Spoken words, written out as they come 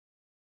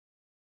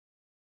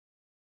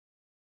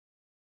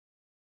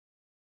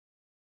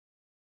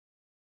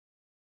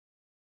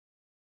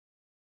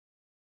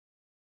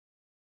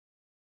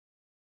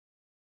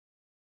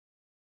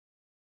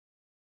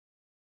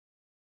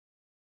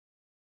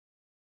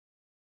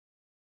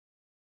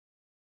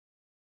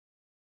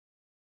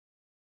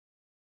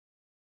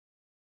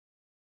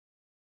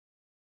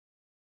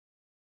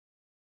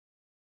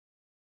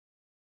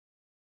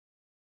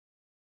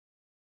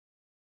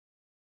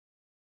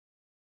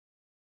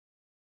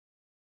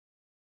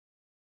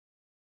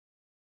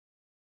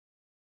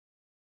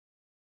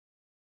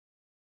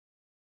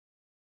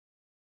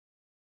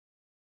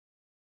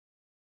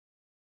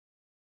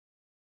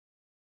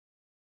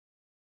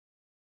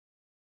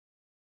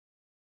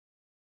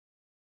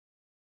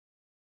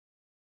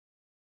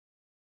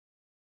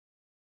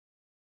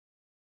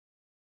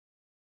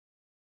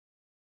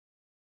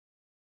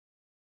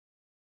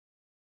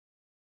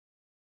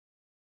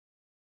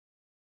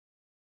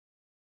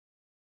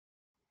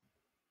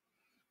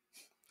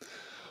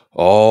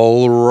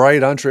All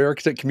right, Entree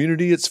Architect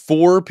community, it's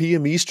 4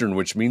 p.m. Eastern,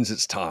 which means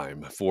it's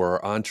time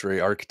for our Entree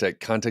Architect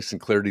Context and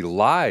Clarity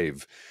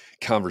live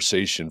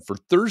conversation for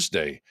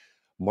Thursday,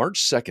 March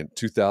 2nd,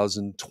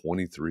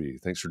 2023.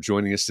 Thanks for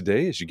joining us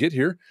today. As you get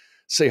here,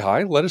 say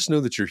hi, let us know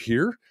that you're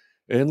here,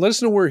 and let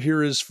us know where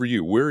here is for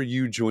you. Where are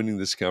you joining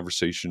this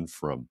conversation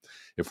from?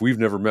 If we've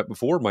never met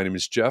before, my name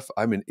is Jeff.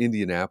 I'm in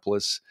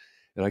Indianapolis,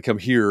 and I come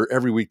here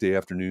every weekday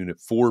afternoon at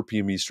 4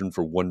 p.m. Eastern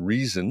for one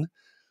reason.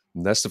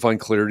 And that's to find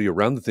clarity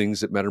around the things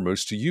that matter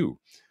most to you,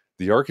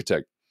 the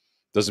architect.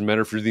 Doesn't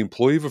matter if you're the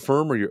employee of a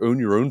firm or you own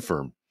your own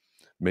firm.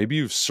 Maybe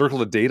you've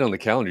circled a date on the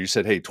calendar. You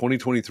said, hey,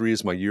 2023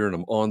 is my year and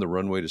I'm on the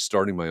runway to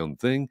starting my own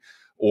thing.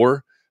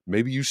 Or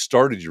maybe you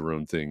started your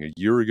own thing a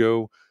year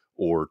ago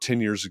or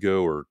 10 years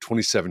ago or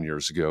 27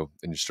 years ago,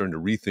 and you're starting to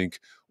rethink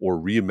or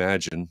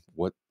reimagine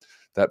what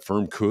that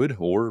firm could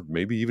or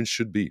maybe even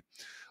should be.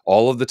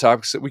 All of the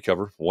topics that we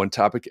cover, one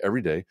topic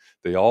every day,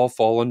 they all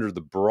fall under the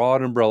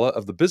broad umbrella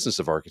of the business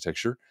of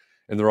architecture,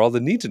 and they're all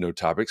the need-to-know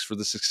topics for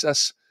the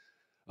success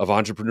of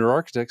entrepreneur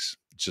architects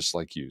just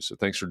like you. So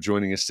thanks for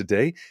joining us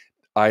today.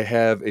 I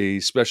have a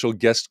special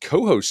guest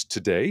co-host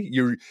today.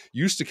 You're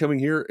used to coming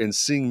here and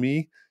seeing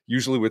me,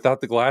 usually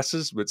without the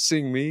glasses, but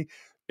seeing me,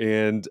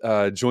 and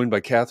joined by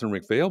Katharine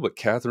MacPhail. But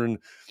Katharine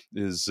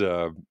is...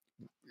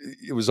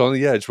 it was on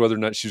the edge whether or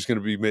not she was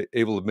going to be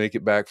able to make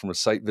it back from a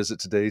site visit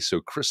today. So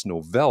Chris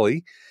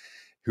Novelli,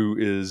 who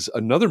is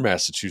another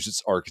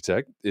Massachusetts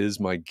architect, is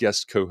my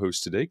guest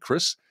co-host today.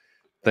 Chris,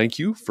 thank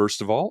you,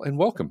 first of all, and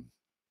welcome.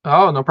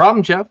 Oh, no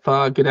problem, Jeff.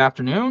 Good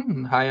afternoon.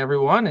 And hi,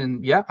 everyone.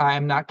 And yeah, I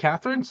am not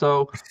Catherine,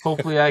 so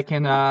hopefully I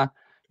can,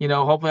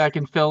 hopefully I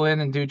can fill in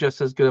and do just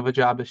as good of a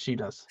job as she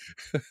does.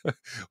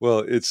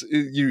 Well,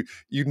 you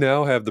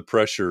now have the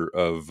pressure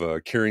of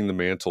carrying the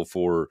mantle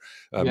for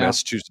Yeah,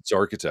 Massachusetts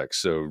architects,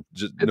 so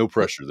just it, no the,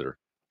 pressure there.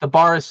 the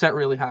bar is set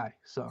really high,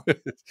 so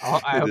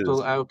I It hope to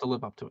is. I hope to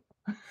live up to it.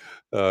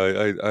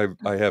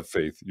 I have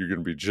faith you're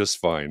going to be just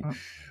fine.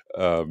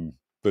 Uh, Um,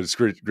 but it's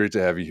great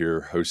to have you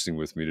here hosting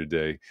with me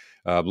today.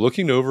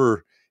 Looking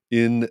over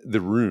in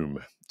the room,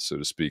 so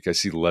to speak, I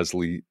see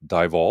Leslie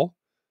Dival.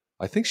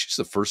 I think she's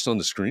the first on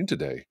the screen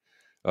today,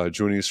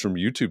 joining us from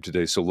YouTube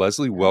today. So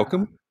Leslie, Yeah.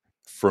 welcome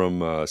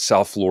from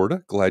South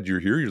Florida. Glad you're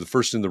here. You're the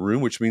first in the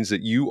room, which means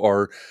that you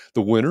are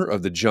the winner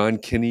of the John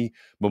Kinney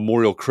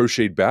Memorial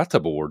Crocheted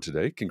Bathtub Award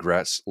today.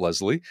 Congrats,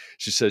 Leslie.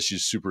 She says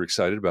she's super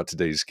excited about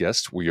today's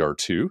guest. We are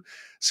too.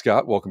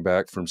 Scott, welcome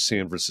back from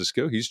San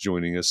Francisco. He's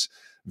joining us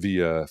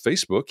via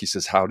Facebook. He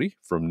says, howdy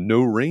from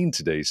no rain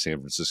today, San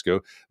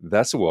Francisco.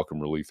 That's a welcome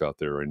relief out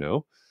there, I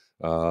know.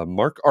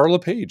 Mark Arla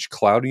Page,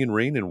 cloudy and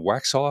rain in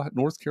Waxhaw,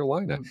 North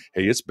Carolina.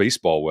 Hey, it's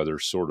baseball weather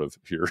sort of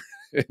here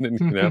in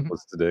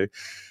Indianapolis today.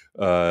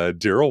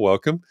 Daryl,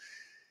 welcome.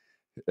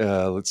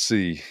 Let's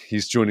see.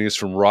 He's joining us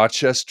from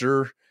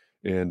Rochester,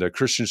 and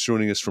Christian's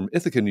joining us from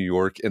Ithaca, New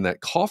York. And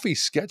that coffee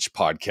sketch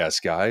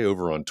podcast guy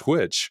over on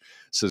Twitch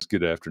says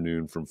good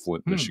afternoon from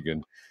Flint,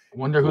 Michigan.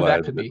 Wonder who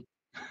that Glad could that, be.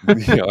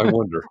 yeah, I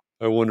wonder.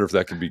 I wonder if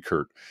that could be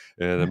Kurt.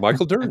 And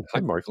Michael Dern.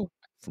 Hi, Michael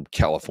from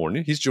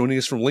California. He's joining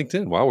us from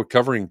LinkedIn. Wow, we're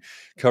covering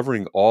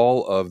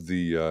all of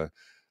the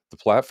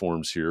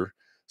platforms here.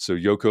 So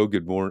Yoko,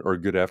 good morning or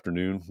good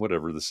afternoon,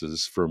 whatever this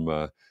is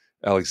from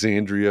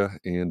Alexandria,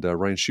 and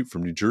Ryan Shoup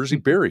from New Jersey.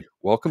 Barry,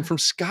 welcome from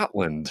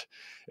Scotland.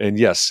 And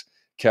yes,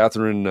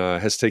 Katharine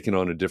has taken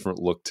on a different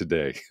look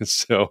today.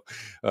 So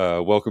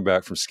welcome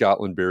back from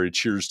Scotland, Barry.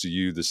 Cheers to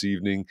you this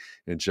evening.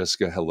 And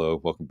Jessica, hello.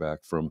 Welcome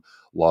back from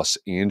Los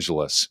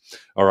Angeles.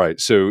 All right.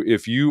 So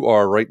if you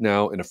are right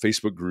now in a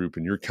Facebook group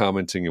and you're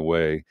commenting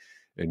away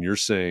and you're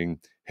saying,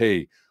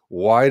 hey,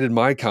 why did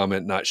my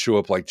comment not show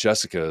up like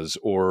Jessica's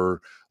or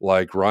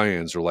like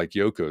Ryan's or like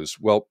Yoko's?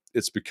 Well,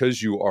 it's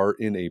because you are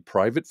in a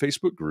private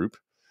Facebook group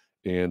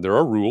and there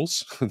are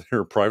rules,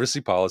 there are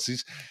privacy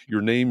policies.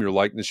 Your name, your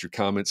likeness, your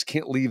comments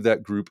can't leave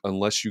that group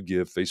unless you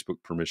give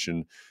Facebook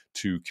permission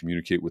to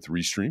communicate with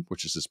Restream,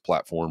 which is this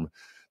platform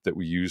that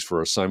we use for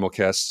our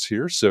simulcasts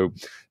here. So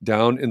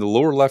down in the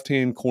lower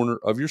left-hand corner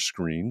of your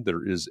screen,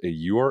 there is a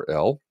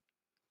URL.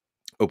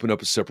 Open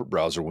up a separate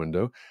browser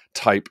window,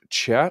 type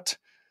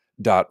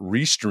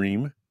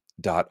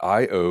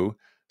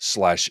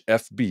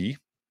chat.restream.io/FB.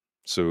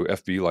 So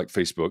FB like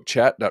Facebook,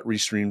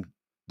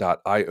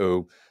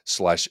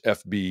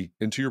 chat.restream.io/FB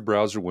into your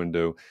browser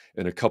window.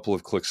 And a couple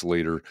of clicks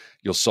later,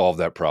 you'll solve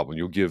that problem.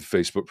 You'll give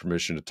Facebook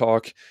permission to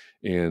talk,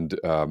 and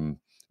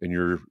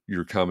your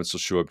comments will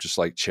show up just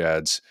like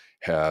Chad's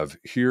have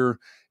here.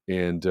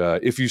 And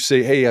if you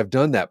say, hey, I've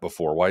done that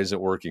before, why isn't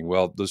it working?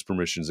 Well, those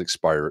permissions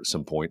expire at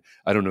some point.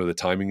 I don't know the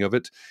timing of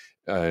it.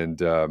 And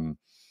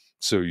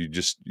so you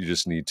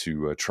just need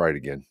to try it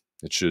again.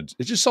 It should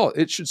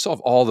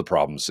solve all the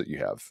problems that you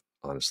have,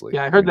 honestly.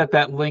 Yeah, I I heard mean,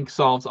 that link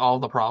solves all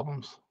the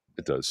problems.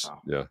 it does. So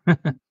Yeah.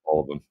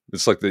 All of them.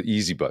 It's like the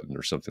easy button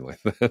or something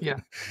like that. yeah,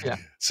 yeah.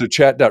 So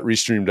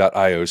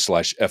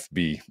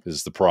chat.restream.io/FB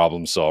is the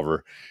problem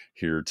solver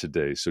here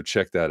today. So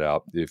check that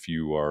out if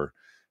you're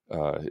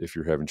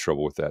having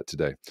trouble with that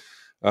today.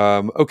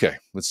 Okay,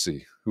 let's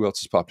see. Who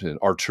else has popped in?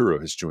 Arturo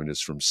has joined us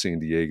from San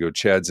Diego.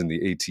 Chad's in the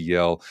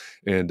ATL.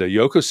 And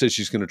Yoko says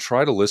she's going to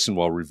try to listen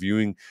while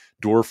reviewing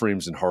door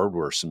frames and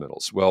hardware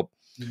submittals. Well,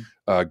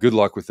 Mm. good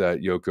luck with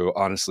that, Yoko.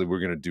 Honestly, we're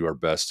going to do our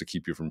best to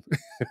keep you from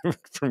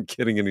from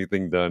getting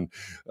anything done.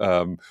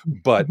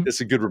 But it's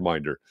a good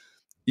reminder.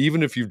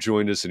 Even if you've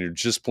joined us and you're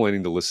just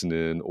planning to listen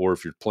in, or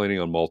if you're planning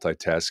on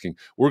multitasking,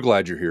 we're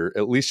glad you're here.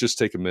 At least just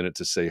take a minute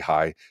to say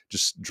hi.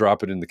 Just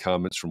drop it in the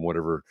comments from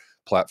whatever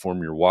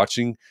platform you're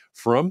watching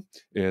from,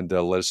 and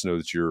let us know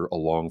that you're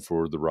along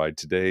for the ride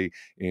today.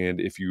 And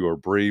if you are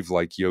brave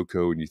like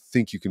Yoko and you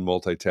think you can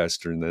multitask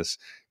during this,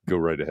 go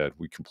right ahead.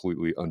 We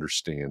completely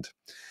understand.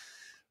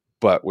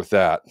 But with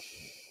that,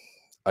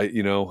 I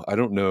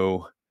don't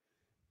know.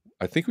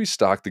 I think we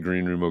stocked the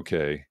green room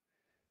okay.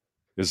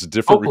 It's a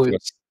different Hopefully,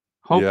 request.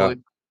 Yeah,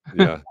 hopefully.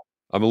 yeah.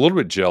 I'm a little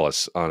bit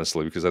jealous,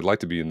 honestly, because I'd like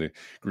to be in the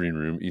green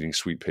room eating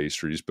sweet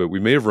pastries, but we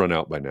may have run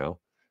out by now.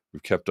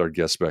 We've kept our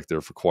guests back there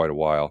for quite a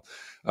while,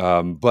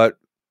 but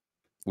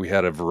we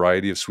had a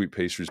variety of sweet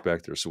pastries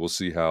back there, so we'll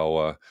see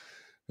how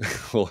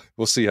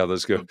we'll see how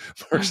those go.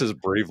 Mark says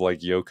 "Brave Like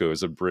Yoko"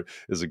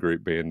 is a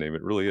great band name.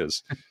 It really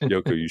is.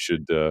 Yoko, you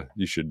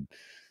should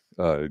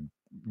uh,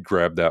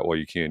 grab that while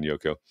you can,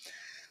 Yoko.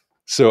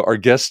 So our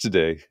guest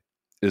today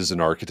is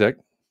an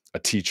architect, a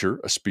teacher,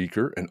 a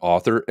speaker, an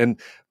author, and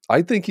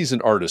I think he's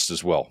an artist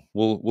as well.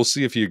 We'll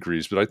see if he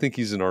agrees, but I think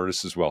he's an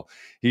artist as well.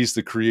 He's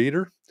the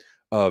creator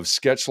of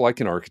Sketch Like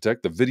an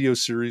Architect, the video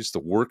series, the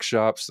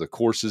workshops, the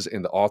courses,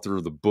 and the author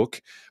of the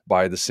book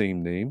by the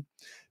same name.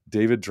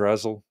 David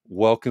Drazil,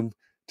 welcome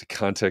to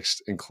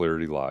Context and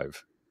Clarity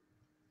Live.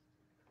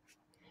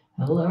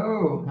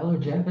 Hello,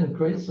 Jeff and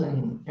Chris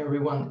and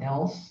everyone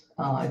else.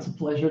 It's a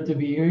pleasure to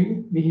be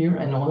here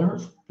and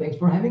honored. Thanks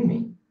for having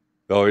me.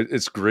 Oh,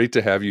 it's great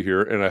to have you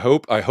here, and I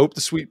hope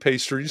the sweet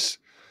pastries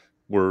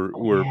were Oh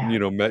were yeah, you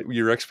know met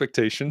your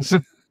expectations.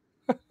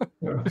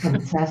 they're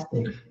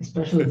fantastic,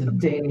 especially the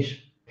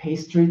Danish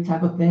pastry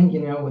type of thing,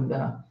 with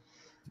a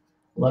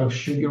lot of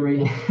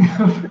sugary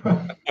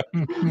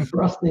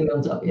frosting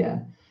on top. Yeah,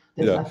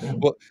 that's Yeah. my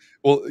thing.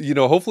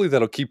 Well, hopefully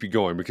that'll keep you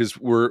going because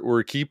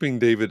we're keeping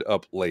David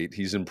up late.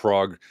 He's in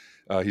Prague.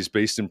 He's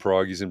based in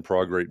Prague. He's in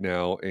Prague right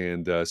now,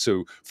 and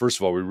so first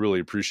of all, we really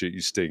appreciate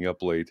you staying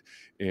up late,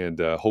 and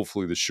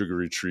hopefully the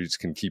sugary treats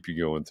can keep you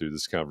going through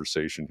this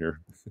conversation here.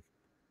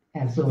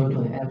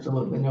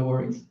 Absolutely, no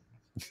worries.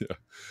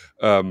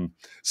 Yeah.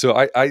 So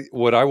I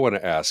what I want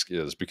to ask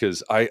is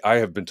because I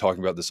have been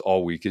talking about this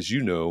all week. As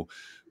you know,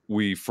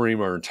 we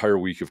frame our entire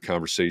week of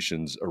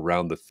conversations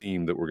around the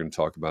theme that we're going to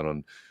talk about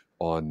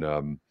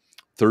on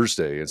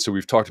Thursday. And so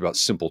we've talked about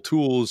simple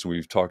tools, and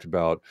we've talked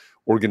about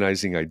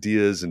organizing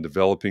ideas and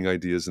developing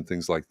ideas and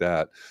things like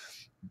that.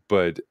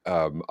 But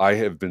I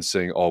have been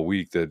saying all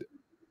week that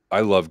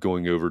I love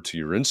going over to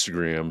your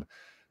Instagram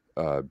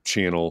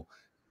channel,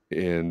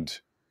 and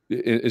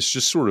it's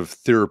just sort of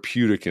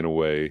therapeutic in a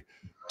way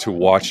to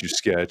watch you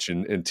sketch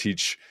and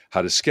teach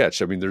how to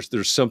sketch. I mean,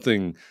 there's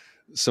something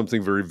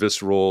very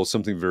visceral,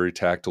 something very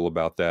tactile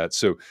about that.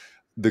 So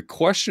the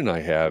question I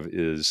have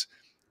is,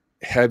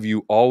 have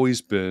you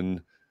always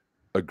been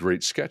a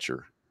great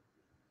sketcher?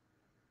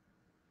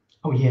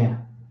 Oh yeah,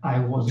 I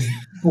was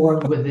born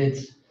with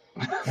it.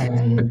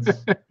 And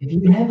if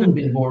you haven't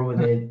been born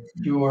with it,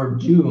 you're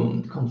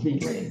doomed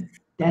completely.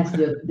 That's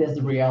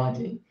the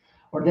reality,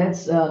 or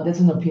that's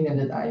an opinion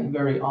that I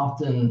very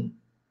often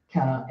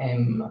kind of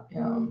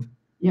am.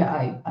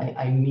 Yeah,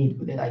 I meet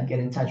with it. I get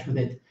in touch with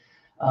it.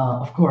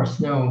 Of course,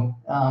 no.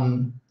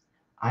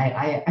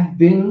 I've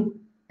been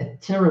a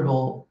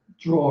terrible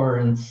drawer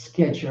and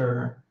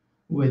sketcher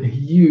with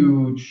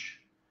huge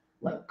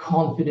like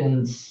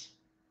confidence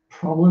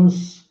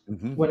problems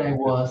Hmm. when I Yeah.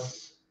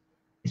 was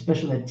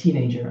especially a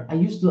teenager. I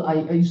used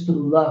to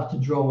love to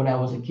draw when I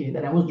was a kid,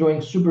 and I was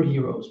drawing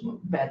superheroes,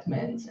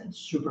 Batmans and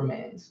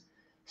Supermans.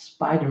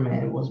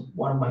 Spider-Man was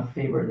one of my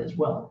favorite as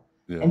well,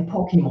 Yeah. and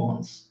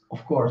Pokemons,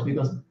 of course,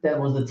 because that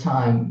was the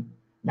time.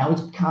 Now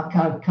it's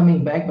kind of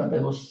coming back, but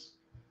that was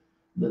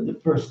the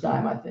first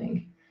time I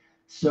think.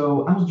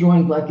 So I was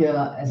drawing like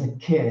as a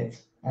kid,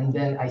 and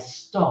then I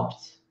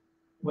stopped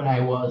when I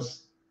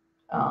was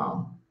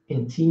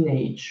in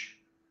teenage,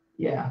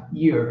 yeah,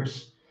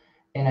 years,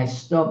 and I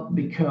stopped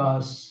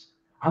because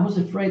I was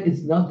afraid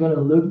it's not gonna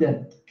look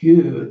that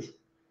good.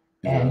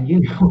 Yeah. And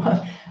you know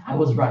what? I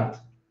was right.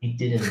 It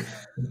didn't.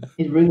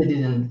 It really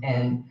didn't.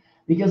 And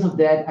because of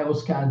that, I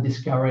was kind of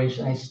discouraged,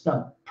 and I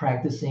stopped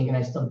practicing, and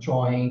I stopped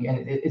drawing,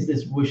 and it's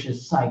this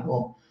vicious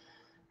cycle.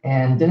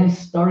 And then I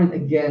started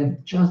again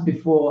just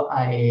before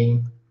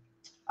I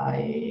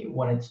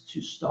wanted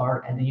to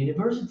start at the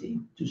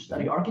university to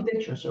study Mhm.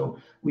 architecture. So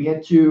we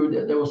had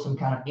to. There was some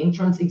kind of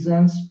entrance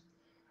exams,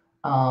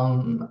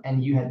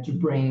 and you had to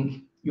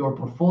bring your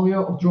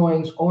portfolio of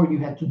drawings, or you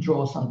had to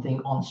draw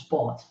something on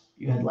spot.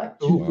 You had like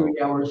Oh, two, wow. 3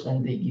 hours,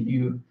 and they give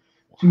you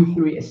two, Wow.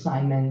 three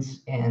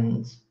assignments,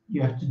 and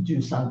you have to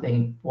do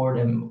something for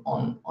them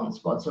on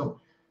spot. So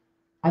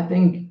I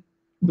think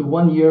the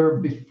one year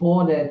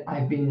before that,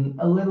 I've been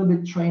a little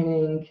bit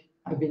training,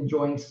 I've been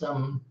drawing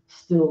some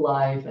still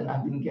life, and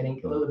I've been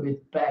getting a little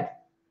bit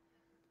back,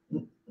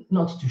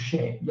 not to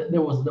shape.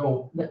 There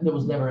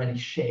was never any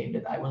shape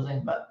that I was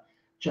in, but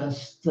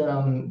just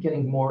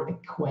getting more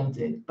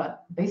acquainted.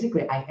 But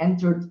basically, I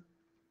entered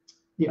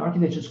the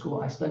architecture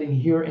school. I studied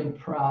here in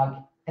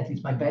Prague, at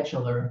least my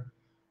bachelor,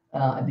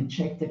 at the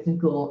Czech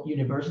Technical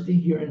University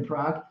here in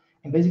Prague.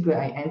 And basically,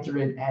 I entered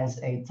it as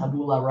a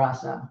tabula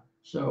rasa.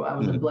 So I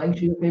was a blank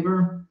sheet of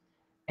paper,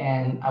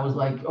 and I was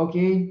like,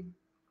 okay,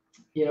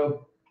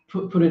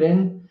 put it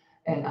in.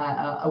 And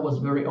I was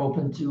very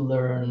open to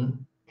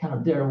learn kind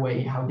of their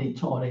way, how they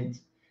taught it,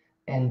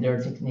 and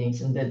their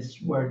techniques. And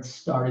that's where it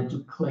started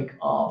to click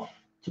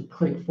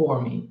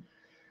for me.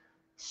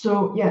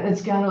 So yeah,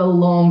 that's kind of a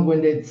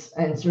long-winded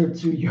answer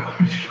to your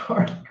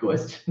short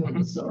question.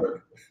 I'm sorry.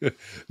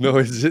 No,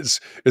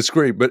 it's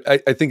great, but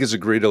I think it's a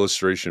great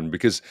illustration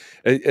because,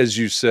 as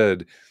you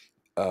said,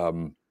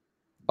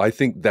 I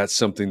think that's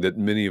something that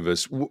many of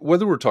us,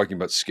 whether we're talking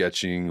about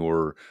sketching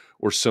or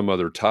some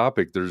other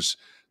topic, there's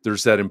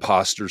that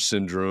imposter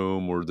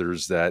syndrome, or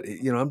there's that,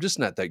 I'm just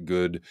not that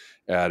good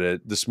at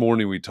it. This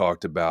morning we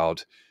talked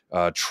about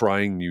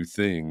trying new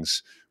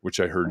things, which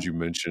I heard you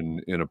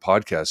mention in a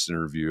podcast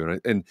interview,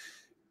 and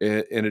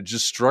it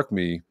just struck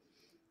me,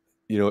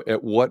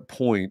 at what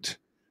point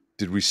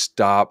did we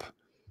stop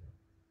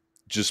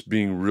just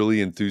being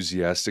really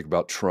enthusiastic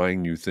about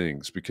trying new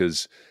things?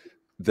 Because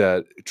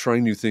that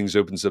trying new things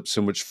opens up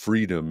so much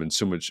freedom and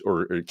so much,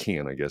 or it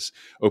can, I guess,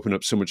 open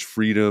up so much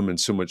freedom and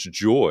so much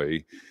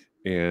joy.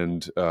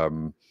 And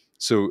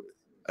so,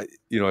 I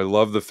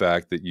love the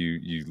fact that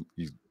you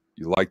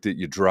liked it,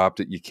 you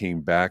dropped it, you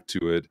came back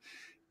to it.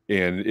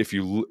 And if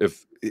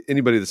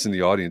anybody that's in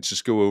the audience,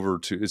 just go over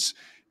to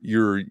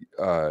your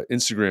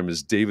Instagram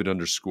is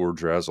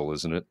David_Drazil,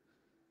 isn't it?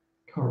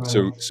 Correct.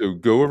 So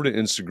go over to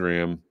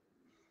Instagram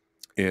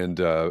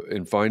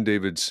and find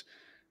David's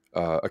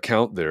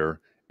account there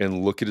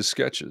and look at his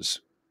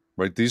sketches.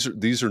 Right,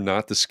 these are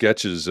not the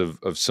sketches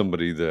of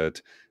somebody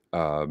that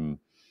that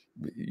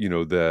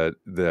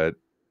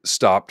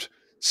stopped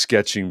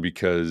sketching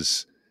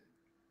because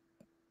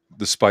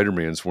the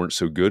Spider-Mans weren't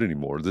so good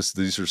anymore.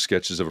 These are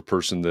sketches of a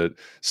person that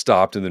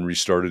stopped and then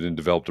restarted and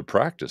developed a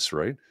practice.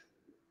 Right?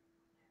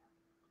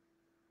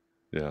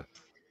 Yeah.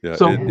 Yeah.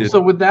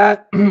 So with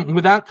that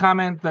with that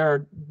comment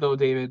there, though,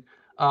 David,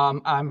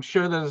 I'm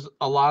sure there's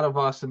a lot of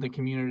us in the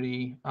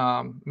community,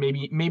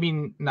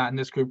 maybe not in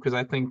this group, because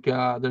I think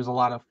there's a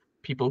lot of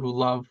people who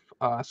love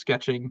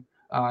sketching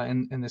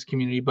in this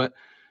community, but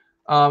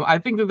I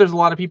think that there's a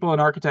lot of people in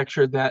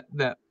architecture that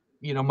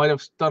might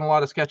have done a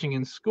lot of sketching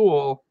in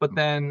school, but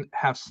then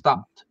have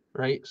stopped,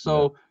 right?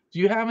 So do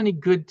you have any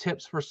good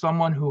tips for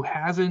someone who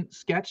hasn't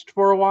sketched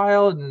for a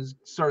while and is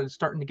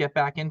starting to get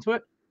back into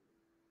it?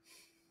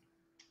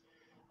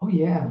 Oh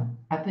yeah,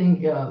 I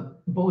think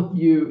both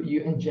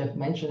you and Jeff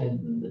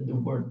mentioned it, the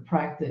word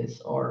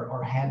practice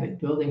or habit,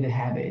 building the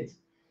habit.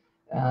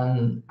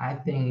 I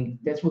think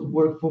that's what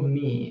worked for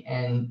me.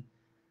 And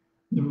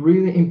the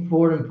really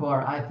important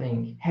part, I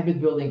think, habit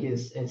building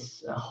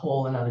is a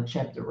whole another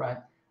chapter, right?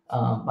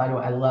 By the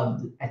way, I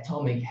loved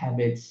Atomic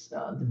Habits,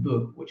 the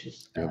book, which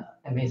is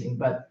amazing.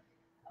 But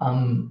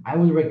I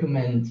would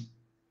recommend,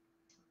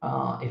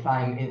 if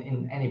I'm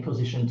in any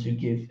position to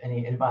give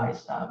any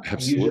advice. I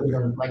usually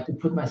don't like to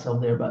put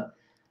myself there, but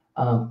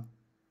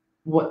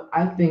what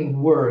I think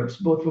works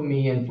both for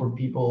me and for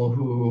people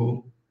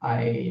who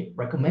I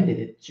recommended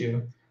it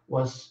to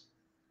was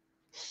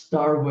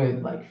start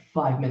with like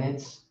 5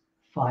 minutes,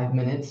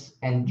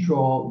 and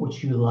draw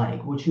what you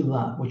like, what you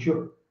love, what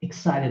you're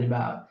excited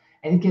about.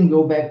 And it can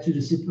go back to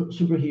the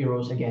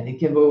superheroes again. It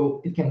can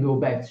go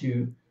back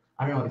to,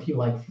 I don't know, if you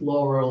like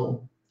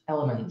floral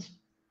elements.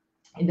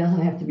 It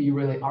doesn't have to be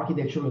really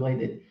architecture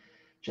related.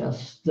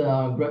 Just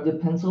grab the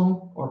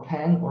pencil or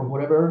pen or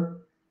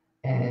whatever,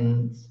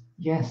 and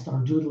yeah,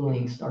 start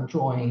doodling, start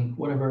drawing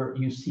whatever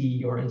you see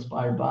you're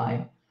inspired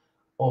by,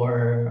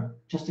 or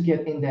just to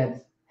get in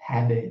that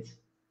habit.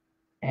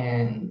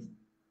 And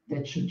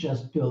that should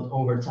just build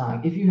over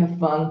time. If you have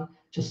fun,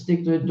 just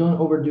stick to it. Don't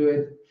overdo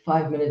it.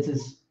 5 minutes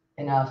is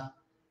enough.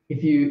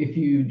 If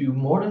you do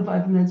more than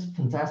 5 minutes,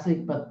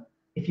 fantastic. But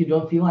if you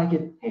don't feel like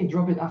it, hey,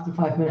 drop it after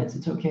 5 minutes.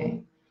 It's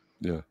okay.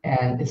 Yeah.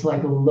 And it's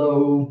like a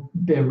low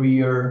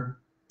barrier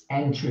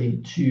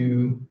entry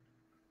to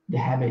the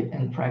habit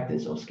and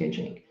practice of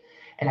sketching.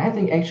 And I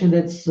think actually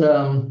that's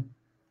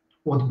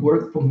what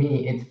worked for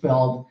me. It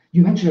felt,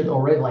 you mentioned it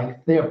already,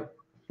 like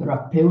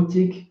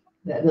therapeutic.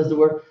 That's the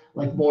word,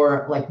 like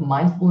more like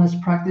mindfulness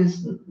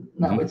practice.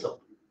 Now it's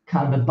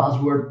kind of a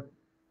buzzword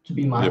to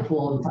be mindful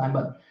all the time,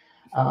 but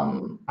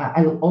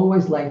I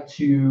always like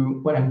to,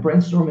 when I'm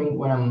brainstorming,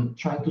 when I'm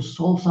trying to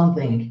solve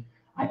something,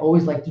 I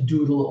always like to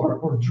doodle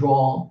or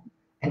draw,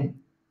 and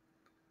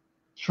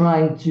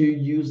trying to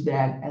use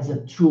that as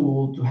a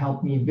tool to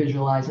help me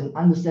visualize and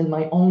understand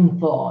my own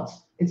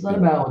thoughts. It's not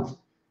about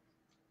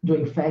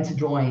doing fancy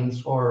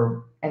drawings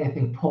or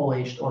anything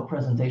polished or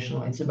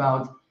presentational. It's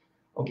about,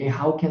 okay,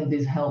 how can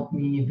this help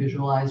me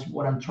visualize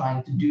what I'm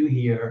trying to do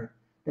here?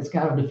 That's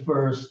kind of the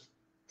first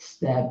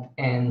step.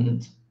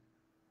 And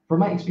from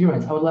my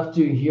experience, I would love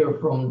to hear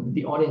from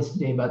the audience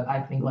today, but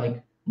I think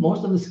like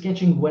most of the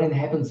sketching, when it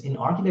happens in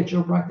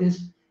architectural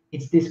practice,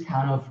 it's this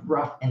kind of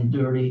rough and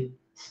dirty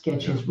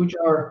sketches, which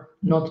are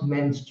not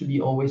meant to be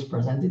always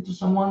presented to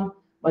someone,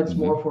 but it's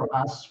more for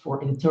us,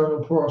 for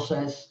internal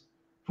process,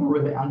 for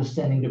really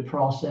understanding the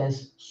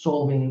process,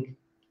 solving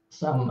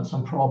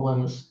some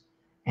problems,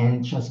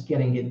 and just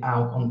getting it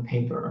out on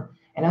paper.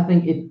 And I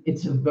think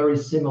it's a very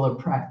similar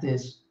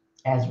practice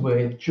as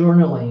with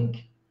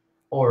journaling,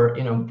 or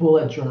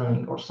bullet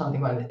journaling or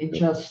something like that. It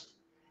just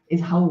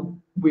is how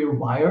we're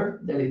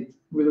wired, that it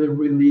really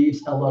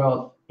relieves a lot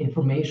of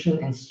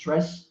information and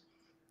stress,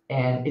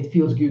 and it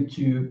feels good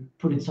to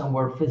put it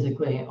somewhere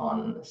physically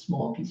on a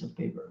small piece of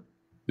paper.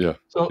 Yeah.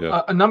 So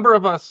yeah. a number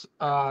of us,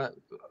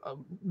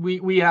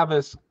 we have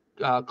this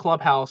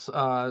clubhouse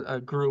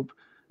group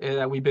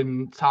that we've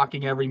been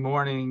talking every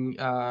morning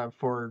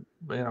for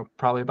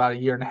probably about a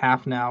year and a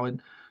half now.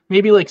 And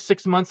maybe like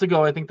 6 months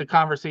ago, I think the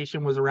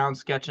conversation was around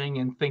sketching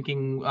and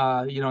thinking,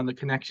 and the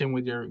connection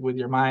with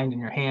your mind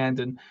and your hand,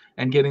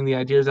 and getting the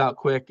ideas out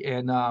quick.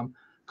 And a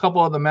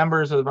couple of the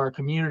members of our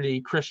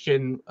community,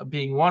 Christian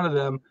being one of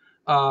them,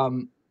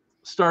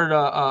 started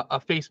a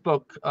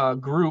Facebook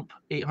group,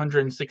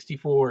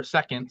 864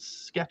 seconds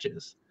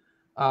sketches.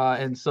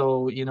 And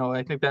so,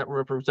 I think that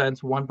represents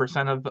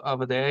 1%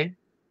 of a day.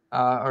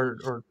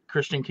 Or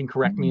Christian can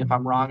correct me if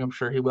I'm wrong. I'm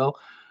sure he will.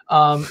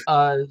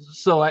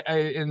 So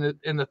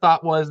and the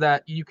thought was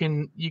that you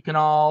can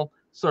all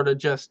sort of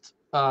just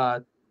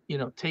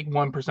take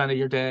 1% of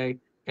your day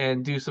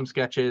and do some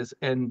sketches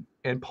and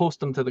post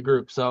them to the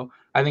group. So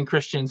I think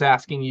Christian's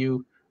asking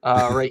you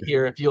right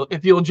here if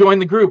you'll join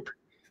the group.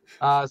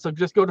 So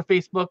just go to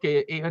Facebook,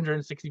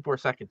 864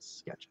 seconds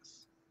sketches.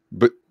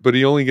 But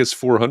he only gets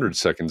 400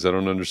 seconds. I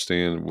don't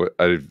understand what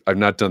I've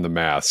not done the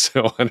math,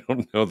 so I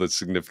don't know the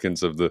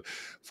significance of the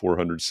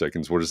 400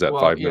 seconds. What is that? Well,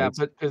 5 yeah, minutes?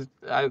 but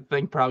I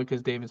think probably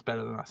because David's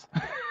better than us.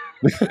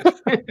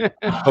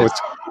 Oh,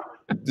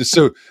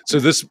 so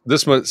this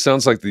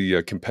sounds like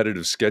the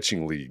competitive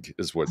sketching league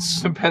is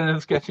what's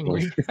competitive sketching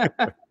league.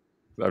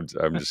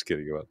 I'm just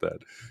kidding about that.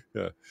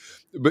 Yeah,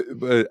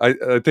 but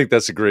I think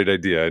that's a great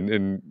idea,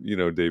 and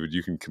David,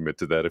 you can commit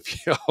to that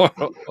if you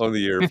on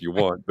the air if you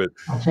want. But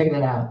I'll check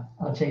that out.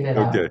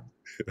 Okay,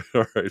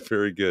 all right,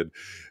 very good.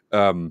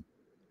 But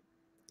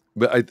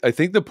I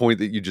think the point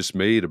that you just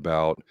made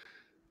about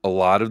a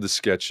lot of the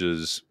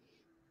sketches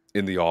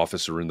in the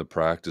office or in the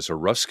practice are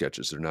rough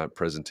sketches. They're not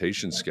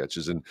presentation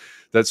sketches, and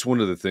that's one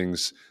of the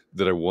things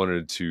that I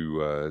wanted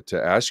to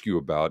ask you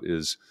about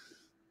is.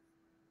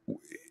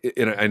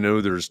 And I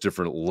know there's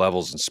different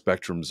levels and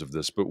spectrums of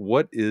this, but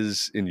what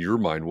is, in your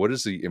mind, what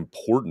is the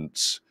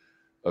importance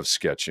of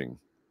sketching,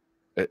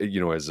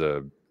 as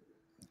a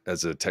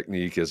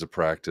technique, as a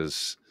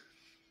practice?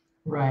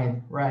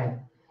 Right.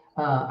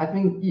 I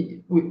think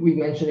we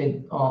mentioned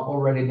it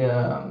already,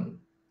 the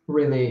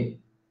really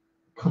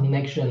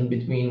connection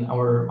between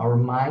our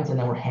minds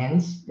and our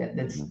hands,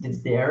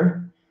 that's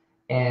there.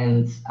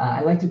 And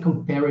I like to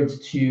compare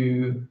it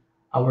to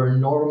our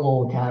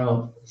normal kind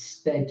of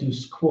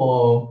status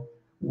quo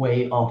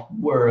way of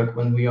work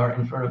when we are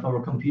in front of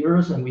our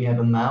computers and we have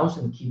a mouse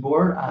and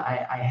keyboard.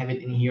 I have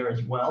it in here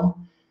as well.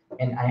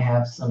 And I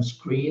have some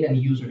screen and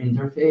user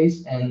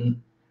interface, and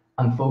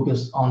I'm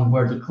focused on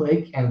where to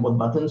click and what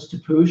buttons to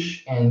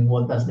push and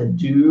what does that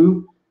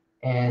do.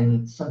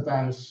 And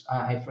sometimes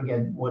I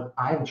forget what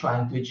I'm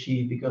trying to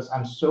achieve because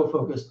I'm so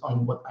focused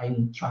on what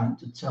I'm trying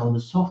to tell the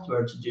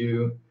software to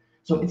do.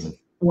 So it's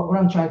what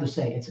I'm trying to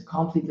say. It's a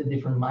completely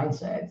different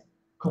mindset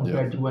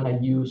compared to when I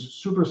use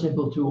super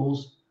simple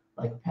tools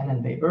like pen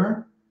and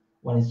paper,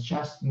 when it's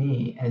just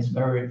me and it's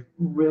very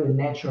really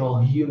natural,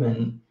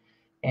 human,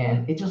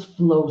 and it just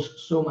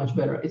flows so much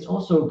better. It's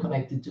also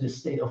connected to the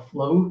state of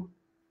flow,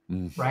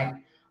 right?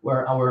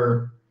 Where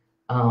our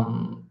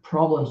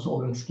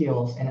problem-solving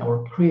skills and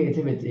our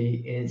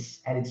creativity is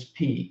at its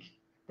peak.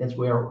 That's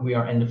where we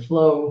are in the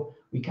flow.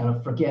 We kind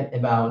of forget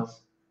about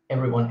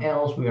everyone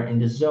else. We are in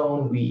the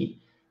zone. We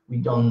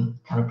don't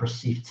kind of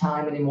perceive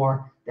time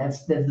anymore.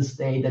 That's the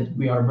state that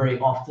we are very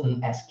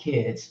often as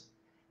kids.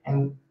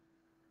 And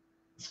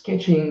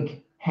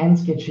sketching, hand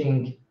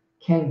sketching,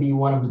 can be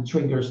one of the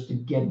triggers to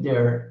get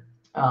there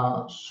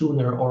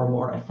sooner or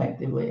more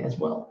effectively as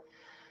well.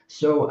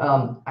 So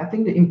I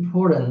think the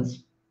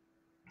importance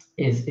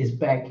is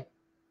back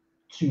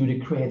to the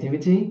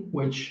creativity,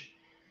 which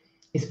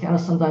is kind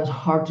of sometimes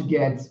hard to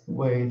get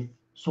with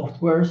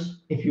softwares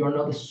if you're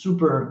not a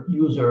super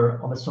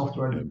user of a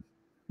software,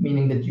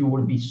 meaning that you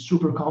would be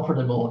super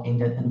comfortable in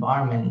that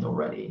environment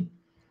already.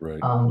 Right.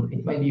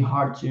 It might be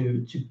hard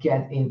to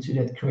get into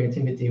that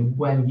creativity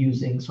when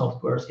using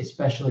softwares,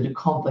 especially the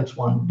complex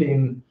one,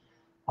 BIM,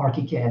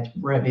 ArchiCAD,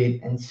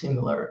 Revit, and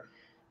similar.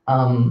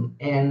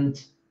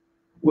 And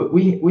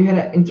we had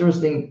an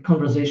interesting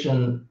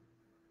conversation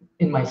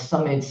in my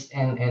summits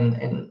and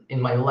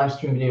in my live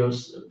stream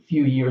videos a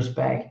few years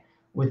back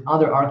with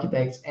other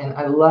architects, and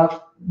I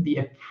love the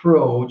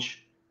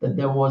approach that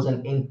there was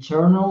an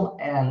internal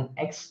and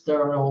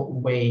external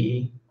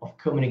way of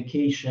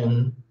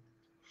communication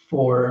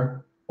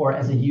or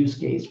as a use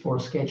case for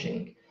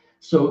sketching.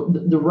 So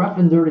the rough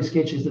and dirty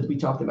sketches that we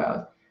talked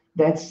about,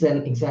 that's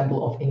an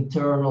example of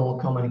internal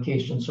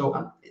communication.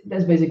 So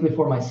that's basically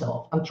for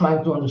myself. I'm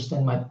trying to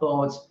understand my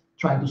thoughts,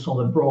 trying to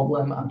solve a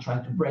problem, I'm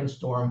trying to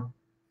brainstorm.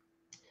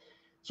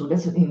 So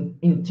that's an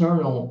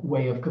internal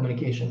way of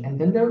communication. And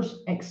then there's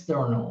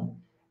external,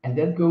 and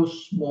that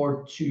goes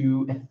more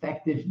to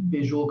effective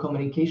visual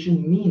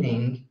communication,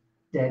 meaning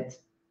that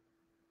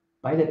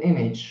by that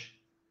image,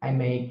 I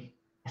make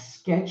a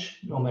sketch,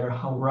 no matter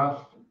how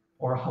rough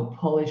or how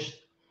polished.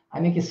 I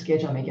make a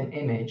sketch, I make an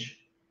image,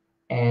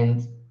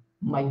 and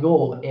my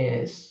goal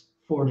is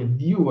for the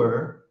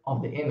viewer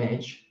of the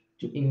image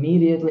to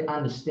immediately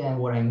understand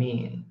what I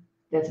mean.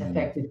 That's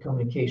effective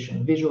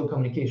communication, visual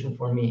communication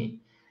for me.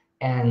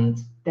 And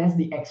that's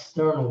the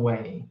external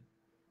way.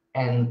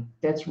 And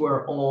that's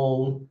where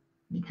all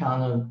the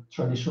kind of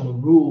traditional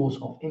rules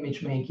of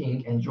image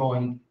making and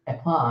drawing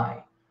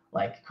apply,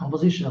 like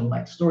composition,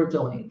 like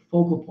storytelling,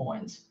 focal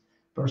points,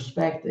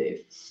 perspective,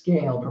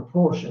 scale,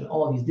 proportion,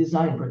 all these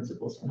design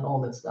principles and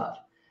all that stuff.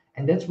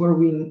 And that's where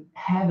we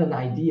have an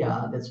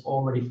idea that's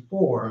already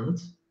formed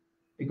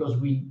because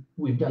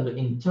we've done the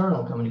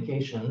internal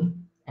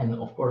communication and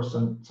of course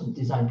some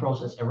design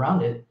process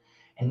around it.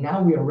 And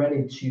now we are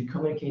ready to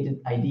communicate an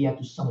idea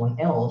to someone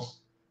else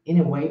in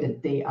a way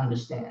that they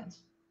understand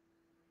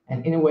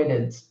and in a way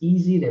that it's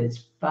easy, that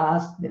it's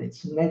fast, that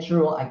it's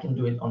natural. I can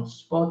do it on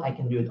spot, I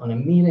can do it on a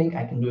meeting,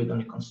 I can do it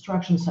on a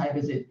construction site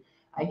visit,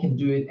 I can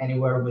do it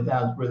anywhere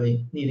without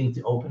really needing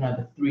to open up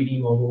a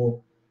 3D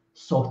model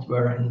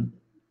software and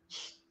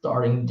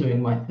starting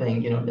doing my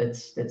thing.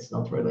 That's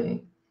not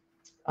really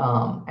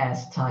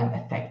as time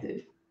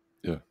effective.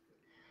 Yeah.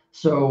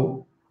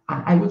 So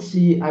I would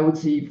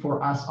see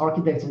for us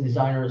architects and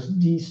designers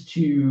these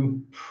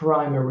two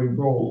primary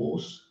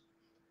roles: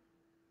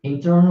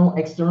 internal,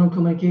 external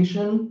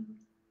communication,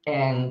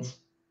 and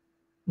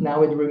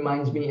now it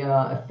reminds me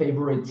a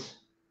favorite.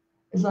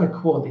 It's not a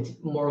quote; it's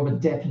more of a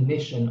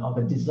definition of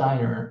a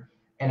designer,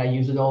 and I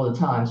use it all the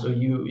time. So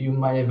you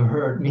might have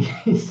heard me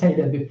say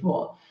that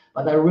before,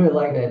 but I really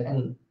like that,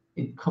 and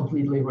it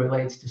completely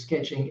relates to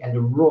sketching and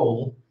the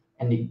role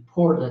and the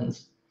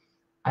importance.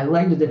 I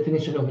like the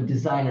definition of a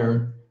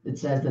designer that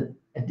says that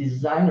a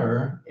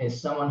designer is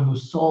someone who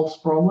solves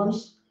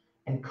problems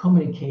and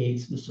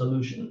communicates the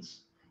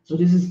solutions. So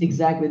this is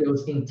exactly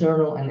those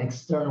internal and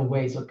external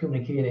ways of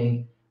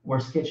communicating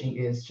where sketching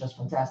is just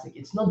fantastic.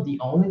 It's not the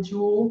only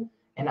tool,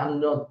 and I'm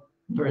not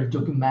very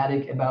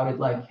dogmatic about it,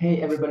 like,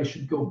 hey, everybody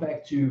should go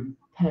back to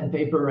pen and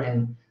paper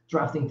and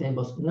drafting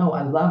tables. No,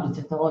 I love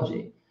the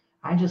technology.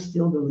 I just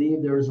still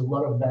believe there is a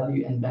lot of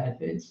value and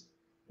benefits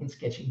in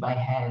sketching by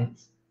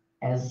hand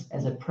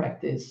as a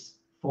practice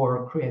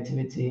for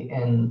creativity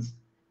and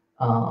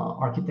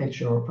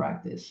architectural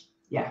practice.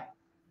 Yeah.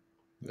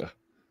 Yeah.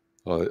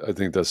 Well, I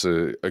think that's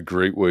a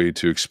great way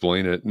to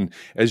explain it. And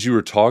as you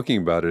were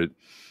talking about it,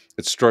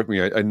 it struck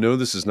me, I know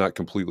this is not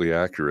completely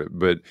accurate,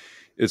 but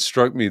it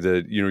struck me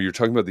that, you're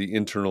talking about the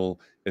internal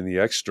and the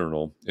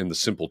external and the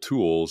simple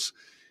tools.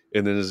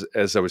 And then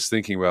as I was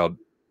thinking about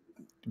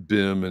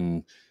BIM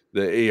and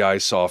the AI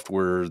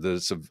software,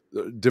 that's of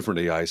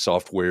different AI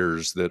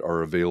softwares that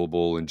are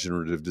available in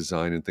generative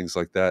design and things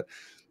like that,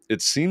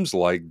 it seems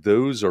like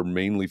those are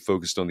mainly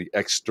focused on the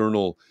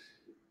external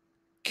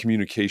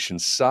communication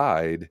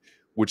side,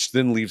 which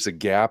then leaves a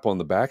gap on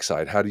the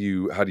backside. How do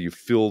you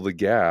fill the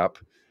gap,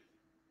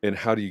 and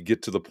how do you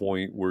get to the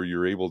point where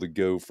you're able to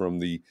go from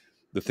the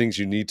things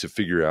you need to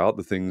figure out,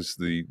 the things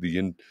the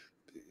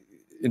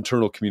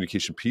internal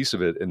communication piece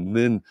of it, and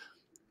then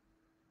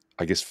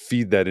I guess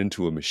feed that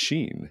into a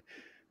machine.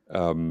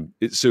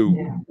 So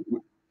Yeah.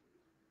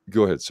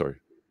 go ahead. Sorry.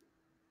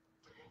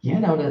 Yeah,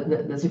 no,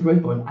 that's a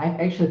great point. I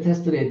actually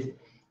tested it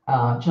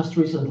just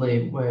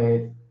recently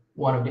with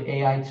one of the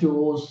AI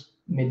tools,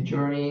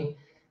 Midjourney,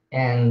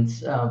 and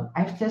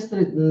I've tested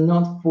it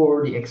not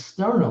for the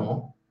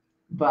external,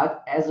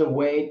 but as a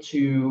way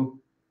to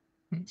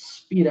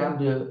speed up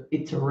the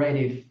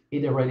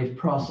iterative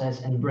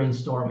process and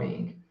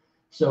brainstorming.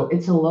 So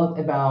it's a lot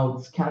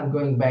about kind of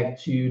going back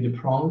to the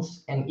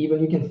prompts, and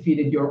even you can feed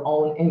it your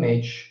own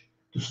image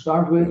to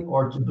start with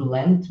or to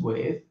blend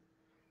with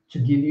to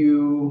give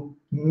you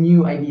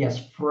new ideas,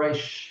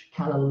 fresh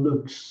kind of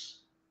looks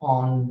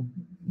on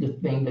the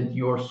thing that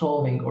you're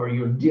solving or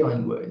you're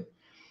dealing with.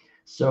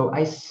 So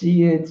I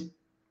don't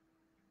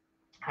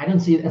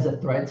see it as a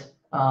threat.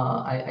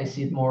 I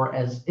see it more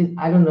as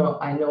I don't know.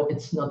 I know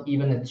it's not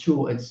even a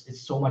tool.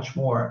 It's so much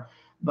more.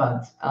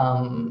 But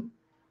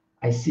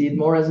I see it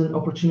more as an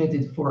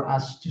opportunity for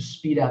us to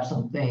speed up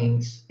some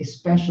things,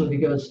 especially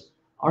because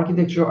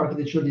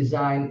architecture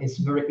design is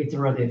very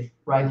iterative,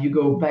 right? You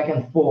go back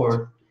and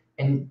forth,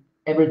 and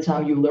every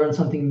time you learn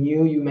something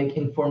new, you make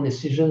informed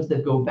decisions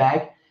that go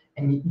back,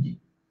 and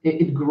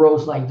it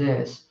grows like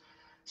this.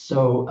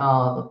 So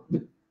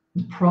the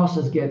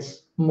process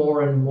gets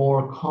more and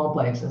more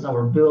complex as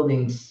our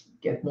buildings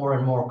get more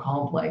and more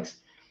complex.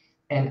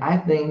 And I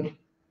think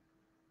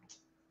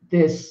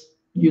this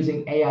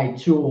using AI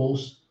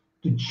tools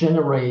to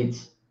generate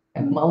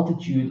a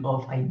multitude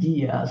of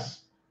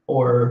ideas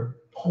or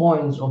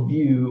points of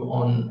view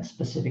on a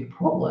specific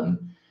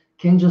problem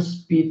can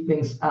just speed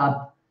things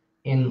up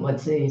in,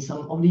 let's say,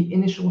 some of the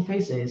initial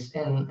phases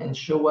and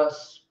show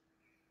us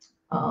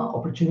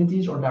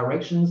opportunities or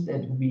directions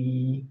that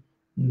we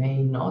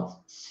may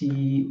not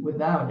see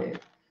without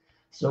it.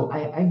 So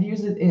I've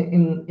used it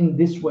in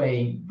this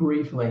way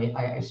briefly.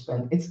 I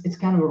spent it's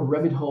kind of a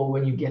rabbit hole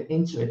when you get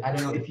into it. I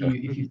don't know if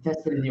you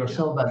tested it Yeah.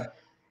 yourself, but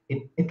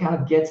it kind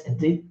of gets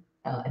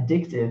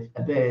addictive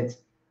a bit,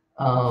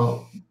 uh,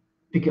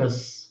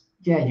 because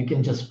yeah, you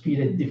can just feed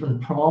it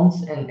different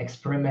prompts and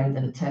experiment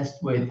and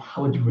test with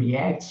how it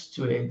reacts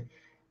to it.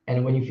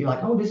 And when you feel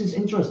like, oh, this is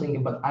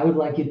interesting, but I would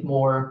like it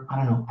more, I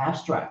don't know,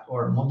 abstract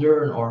or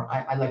modern, or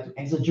I like to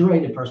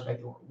exaggerate the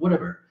perspective or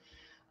whatever.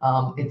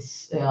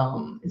 It's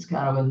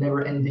kind of a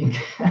never-ending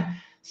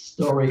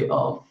story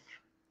of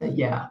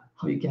yeah,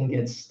 how you can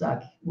get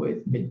stuck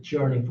with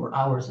journey for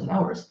hours and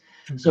hours.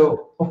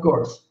 So of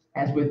course,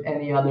 as with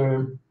any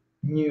other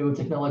new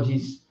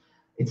technologies,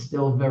 it's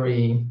still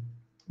very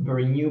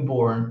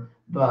newborn,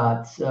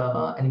 but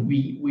and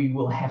we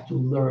will have to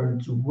learn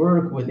to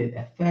work with it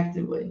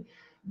effectively.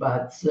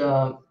 But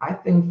I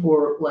think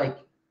for like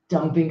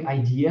dumping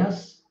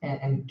ideas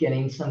and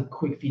getting some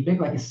quick feedback,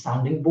 like a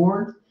sounding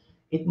board,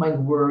 it might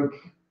work.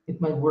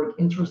 It might work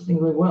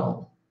interestingly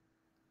well.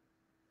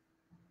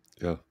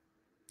 Yeah.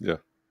 Yeah.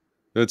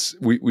 That's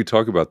we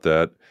talk about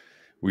that.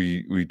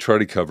 We try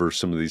to cover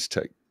some of these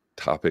tech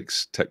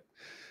topics, tech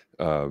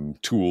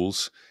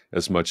tools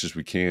as much as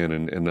we can,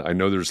 and I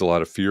know there's a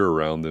lot of fear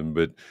around them,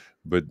 but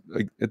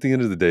like, at the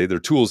end of the day, they're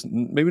tools.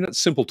 Maybe not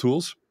simple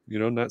tools,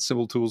 not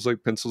simple tools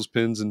like pencils,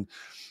 pens, and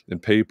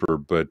paper,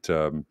 but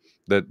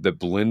that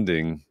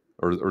blending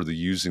or the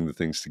using the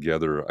things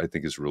together, I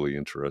think is really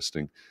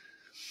interesting.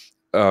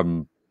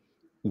 Um,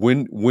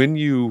 when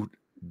you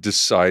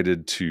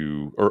decided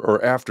to,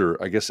 or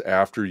after, I guess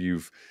after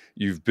you've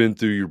been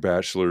through your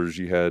bachelor's,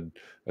 you had,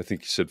 I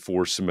think you said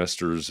 4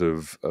 semesters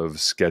of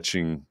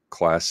sketching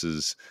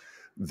classes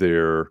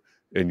there,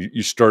 and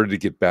you started to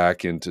get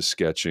back into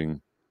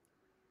sketching.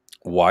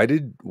 Why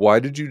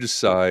did you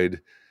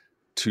decide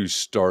to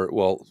start?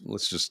 Well,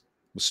 let's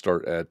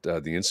start at the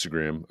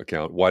Instagram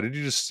account. Why did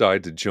you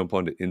decide to jump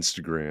onto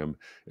Instagram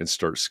and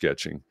start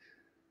sketching?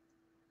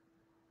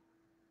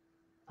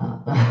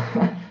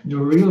 The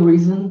real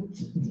reason,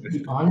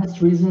 the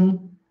honest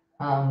reason,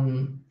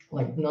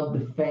 like not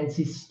the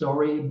fancy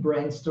story,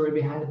 brand story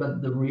behind it,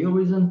 but the real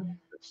reason,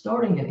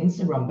 starting an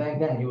Instagram back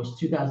then, it was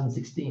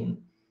 2016,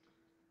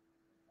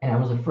 and I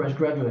was a fresh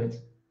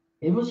graduate.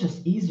 It was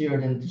just easier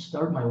than to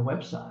start my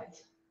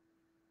website.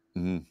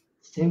 Hmm.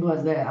 Simple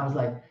as that. I was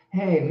like,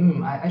 hey,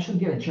 I should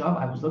get a job.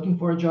 I was looking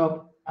for a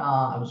job.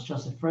 I was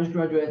just a fresh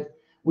graduate.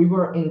 We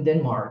were in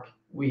Denmark.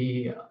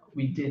 We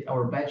did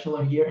our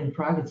bachelor here in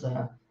Prague. It's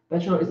a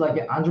bachelor is like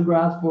an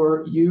undergrad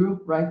for you,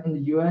 right, in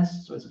the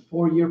US. So it's a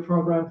 4-year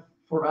program.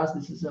 For us,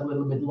 this is a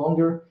little bit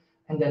longer,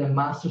 and then a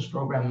master's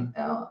program,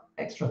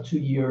 extra 2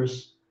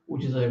 years,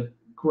 which is a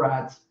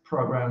grad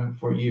program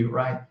for you,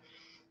 right?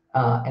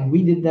 And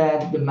we did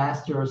that, the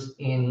master's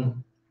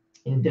in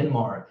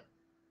Denmark.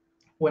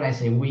 When I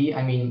say we,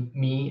 I mean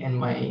me and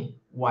my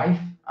wife,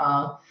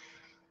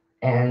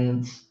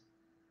 and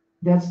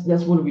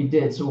that's what we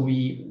did. So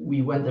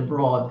we went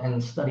abroad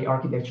and study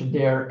architecture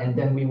there, and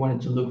then we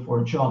wanted to look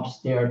for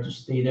jobs there to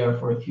stay there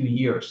for a few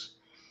years.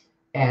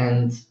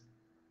 And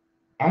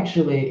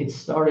actually, it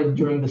started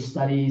during the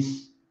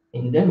studies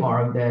in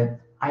Denmark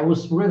that I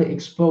was really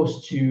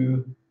exposed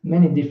to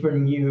many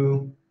different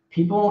new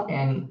people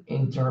and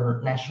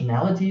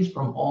internationalities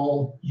from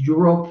all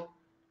Europe.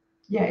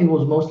 Yeah, it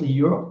was mostly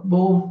Europe,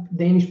 both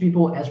Danish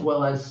people as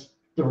well as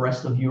the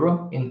rest of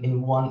Europe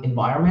in one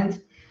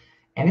environment.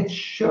 And it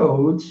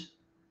showed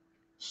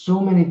so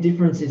many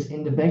differences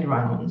in the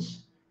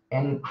backgrounds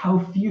and how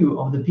few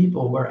of the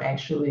people were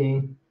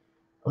actually,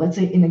 let's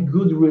say, in a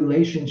good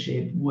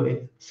relationship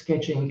with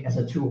sketching as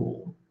a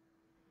tool.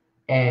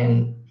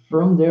 And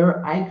from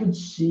there, I could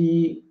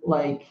see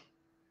like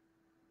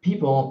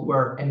people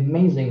were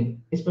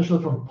amazing,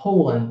 especially from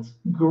Poland.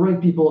 Great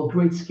people,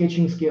 great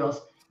sketching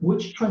skills,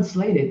 which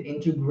translated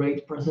into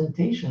great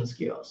presentation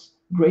skills,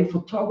 great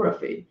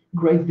photography,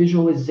 great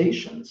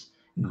visualizations,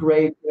 Hmm.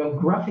 great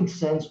graphic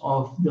sense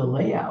of the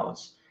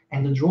layouts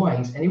and the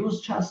drawings. And it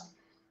was just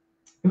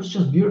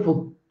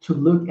beautiful to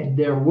look at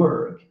their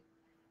work.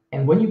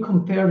 And when you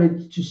compare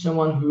it to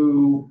someone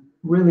who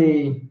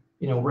really,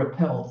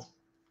 repelled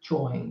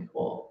drawing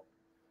or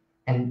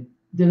and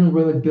didn't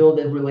really build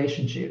that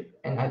relationship.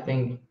 And I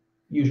think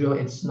usually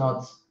it's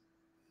not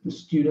the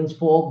student's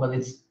fault, but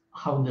it's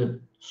how the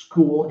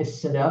school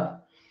is set up.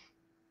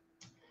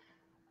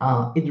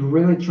 It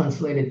really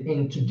translated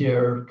into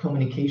their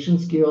communication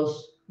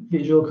skills,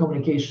 visual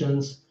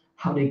communications,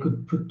 how they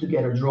could put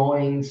together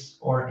drawings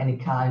or any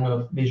kind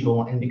of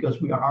visual. And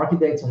because we are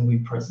architects and we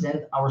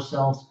present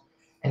ourselves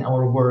and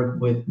our work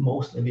with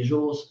mostly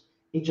visuals,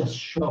 it just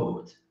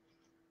showed.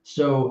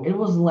 So it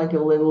was like a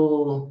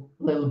little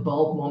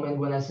bulb moment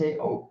when I say,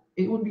 oh,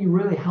 it would be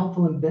really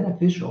helpful and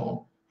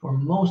beneficial for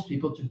most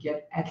people to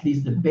get at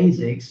least the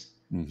basics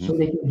Mm-hmm. so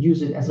they can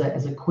use it as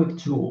a quick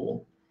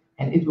tool.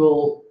 And it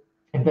will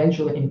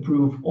eventually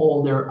improve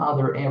all their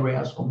other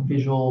areas of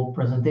visual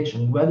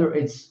presentation, whether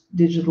it's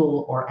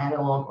digital or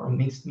analog or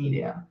mixed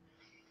media.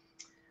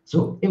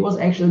 So it was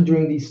actually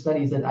during these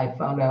studies that I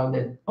found out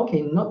that,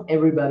 okay, not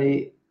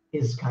everybody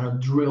is kind of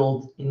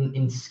drilled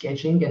in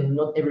sketching, and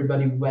not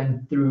everybody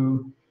went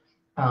through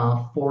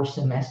 4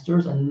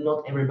 semesters, and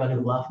not everybody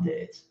loved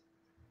it.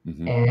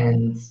 Mm-hmm.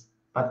 And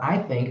but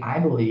I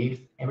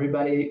believe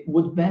everybody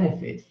would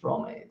benefit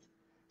from it.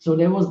 So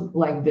there was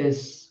like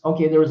this,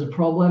 okay, there is a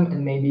problem,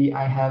 and maybe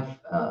I have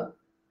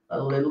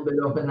a little bit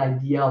of an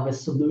idea of a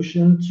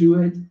solution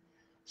to it.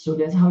 So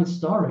that's how it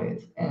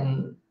started.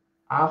 And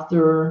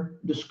after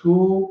the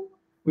school,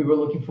 we were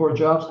looking for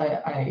jobs.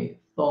 I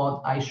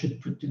thought I should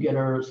put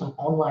together some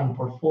online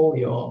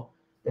portfolio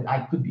that I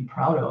could be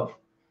proud of.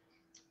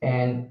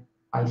 And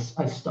I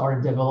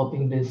started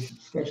developing this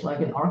sketch like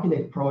an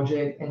architect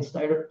project, and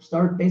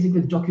started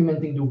basically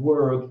documenting the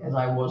work as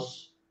I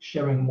was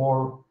sharing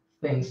more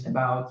things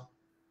about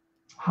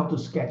how to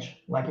sketch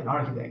like an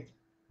architect.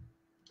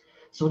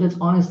 So that's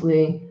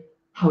honestly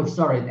how it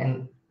started.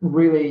 And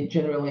really,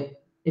 generally,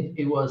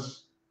 it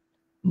was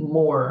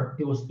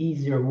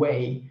easier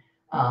way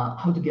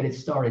how to get it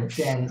started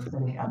than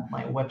setting up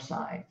my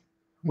website,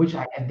 which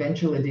I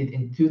eventually did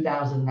in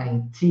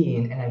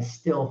 2019, and I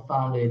still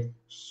found it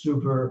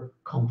super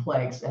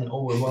complex and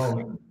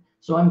overwhelming.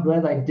 So I'm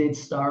glad I did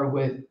start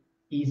with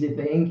easy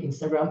thing,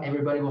 Instagram.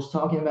 Everybody was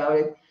talking about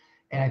it,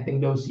 and I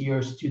think those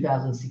years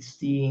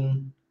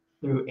 2016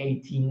 through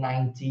 18,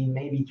 19,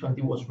 maybe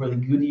 20 was really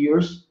good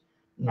years.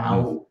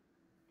 Now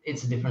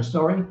it's a different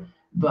story.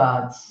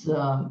 But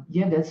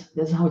yeah,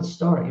 that's how it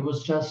started. It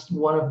was just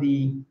one of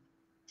the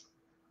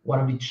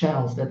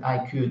channels that I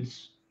could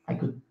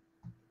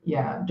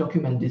yeah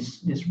document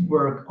this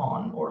work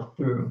on or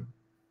through.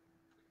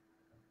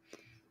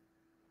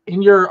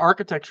 In your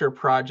architecture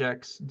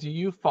projects, do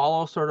you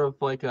follow sort of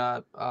like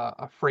a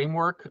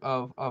framework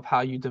of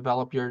how you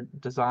develop your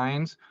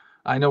designs?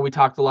 I know we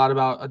talked a lot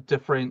about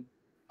different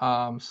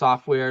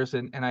softwares,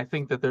 and I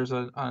think that there's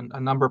a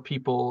number of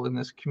people in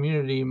this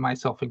community,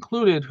 myself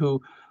included,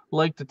 who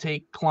like to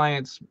take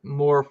clients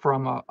more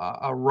from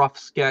a rough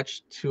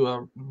sketch to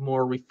a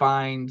more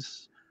refined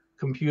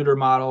computer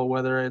model,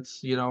 whether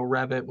it's, you know,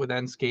 Revit with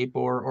Enscape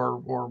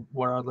or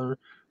what other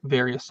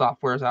various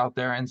softwares out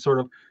there, and sort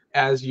of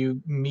as you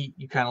meet,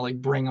 you kind of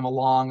like bring them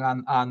along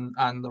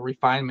on the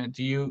refinement.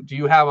 Do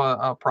you have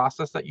a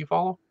process that you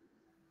follow?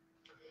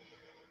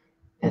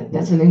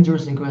 That's an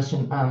interesting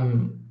question.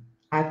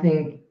 I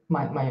think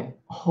my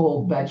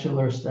whole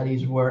bachelor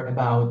studies were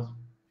about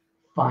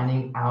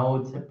finding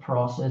out a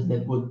process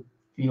that would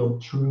feel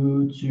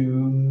true to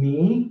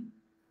me.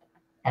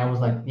 And I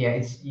was like, yeah,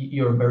 it's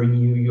you're very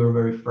new, you're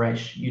very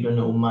fresh, you don't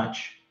know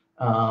much.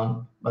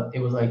 But it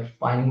was like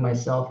finding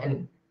myself.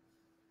 And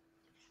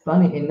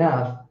funny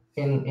enough,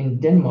 in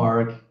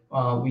Denmark,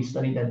 we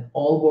studied at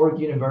Aalborg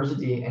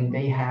University, and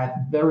they have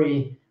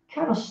very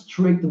kind of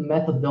strict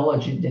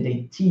methodology that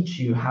they teach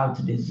you how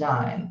to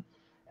design.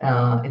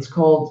 It's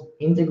called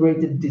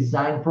integrated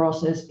design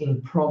process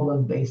in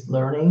problem-based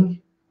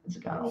learning. It's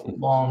a kind of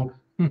long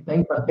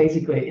thing, but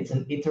basically it's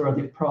an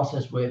iterative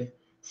process with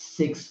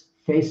 6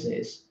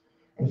 phases.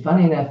 And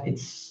funny enough,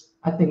 it's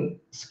I think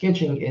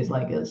sketching is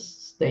like a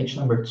stage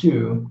number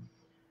 2.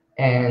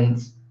 And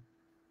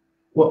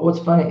what's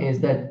funny is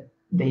that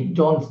they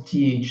don't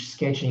teach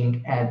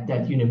sketching at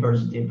that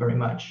university very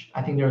much.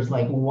 I think there's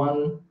like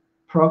one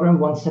program,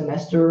 one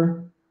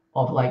semester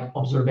of like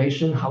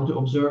observation, how to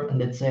observe, and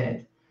that's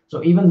it.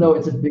 So even though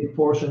it's a big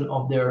portion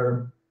of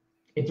their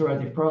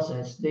iterative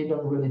process, they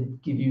don't really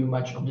give you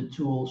much of the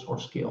tools or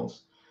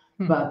skills.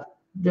 But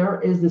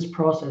there is this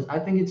process. I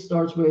think it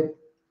starts with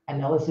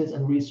analysis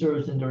and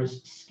research, and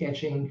there's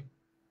sketching,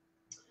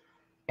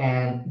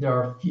 and there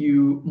are a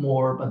few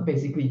more, but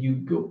basically you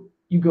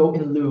go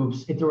in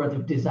loops,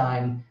 iterative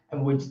design,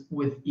 and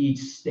with each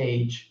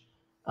stage,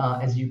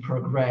 as you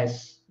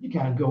progress, you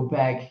kind of go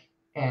back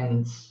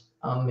and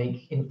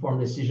make informed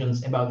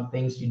decisions about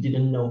things you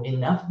didn't know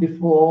enough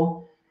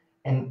before.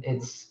 And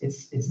it's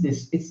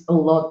a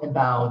lot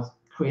about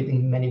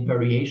creating many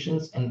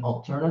variations and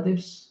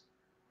alternatives.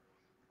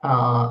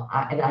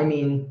 And I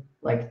mean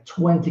like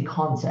 20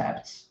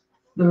 concepts,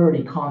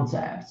 30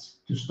 concepts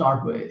to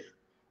start with,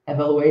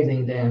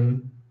 evaluating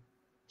them.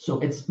 So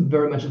it's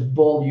very much a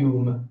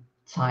volume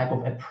type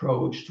of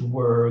approach to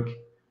work.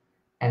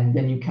 And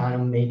then you kind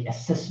of make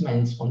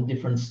assessments on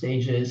different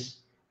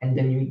stages, and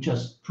then you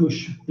just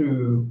push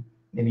through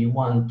maybe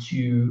 1,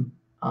 2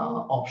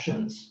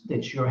 options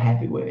that you're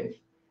happy with,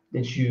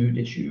 that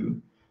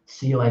you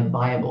see like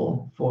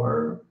viable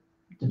for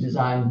the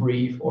design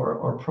brief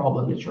or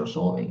problem that you're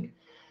solving.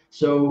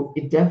 So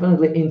it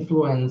definitely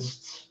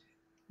influenced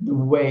the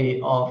way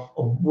of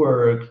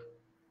work.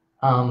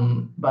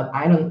 But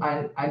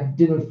I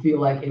didn't feel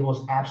like it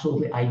was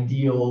absolutely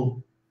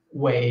ideal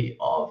way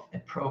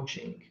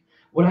approaching.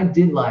 What I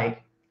did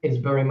like is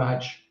very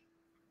much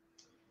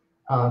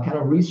kind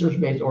of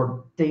research-based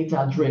or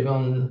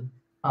data-driven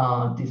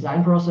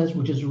design process,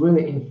 which is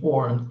really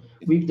informed.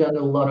 We've done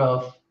a lot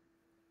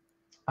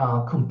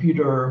of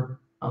computer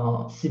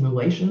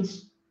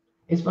simulations.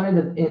 It's funny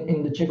that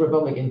in the Czech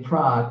Republic, in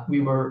Prague,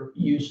 we were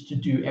used to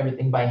do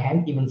everything by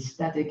hand, even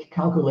static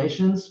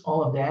calculations,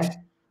 all of that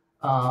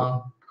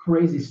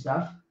crazy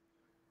stuff.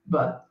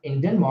 But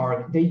in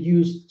Denmark, they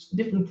used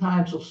different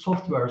types of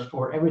softwares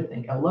for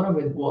everything. A lot of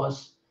it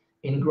was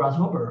in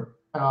Grasshopper,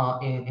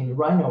 in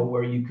Rhino,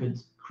 where you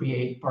could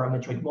create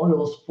parametric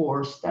models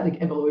for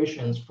static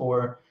evaluations,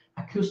 for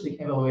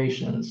acoustic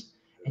evaluations.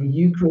 And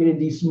you created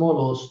these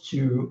models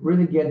to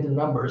really get the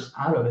numbers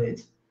out of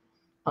it.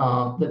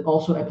 That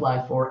also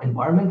applied for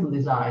environmental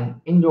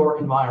design, indoor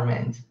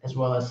environment, as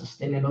well as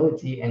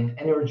sustainability and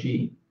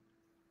energy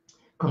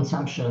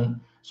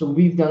consumption. So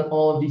we've done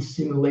all of these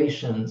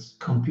simulations,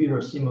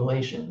 computer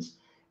simulations.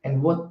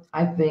 And what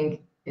I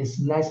think is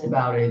nice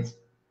about it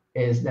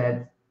is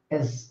that,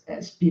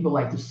 as people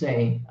like to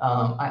say,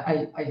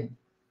 I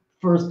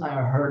first I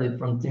heard it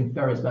from Tim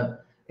Ferriss,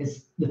 but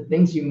it's the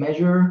things you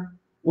measure,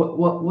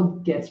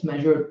 what gets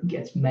measured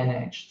gets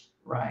managed,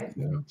 right?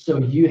 Yeah. So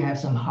you have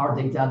some hard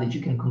data that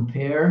you can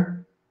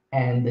compare,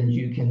 and then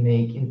you can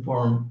make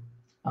informed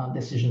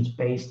decisions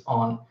based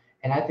on.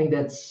 And I think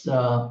that's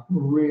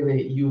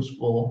really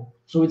useful.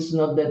 So it's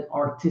not that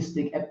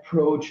artistic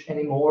approach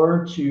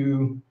anymore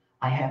to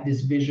I have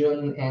this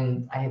vision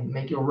and I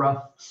make a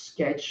rough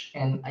sketch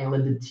and I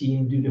let the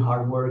team do the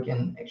hard work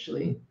and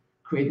actually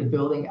create the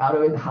building out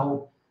of it.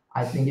 How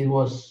I think it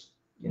was,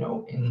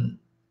 in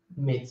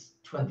mid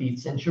 20th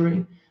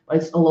century. But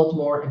it's a lot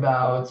more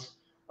about,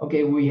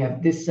 okay, we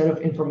have this set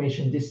of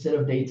information, this set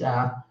of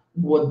data.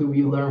 What do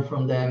we learn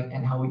from them,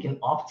 and how we can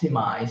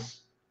optimize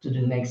to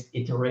the next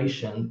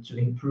iteration to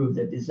improve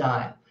the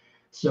design.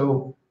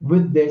 So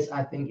with this,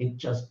 I think it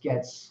just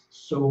gets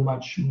so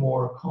much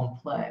more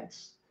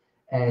complex.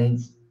 And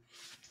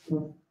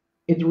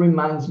it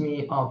reminds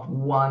me of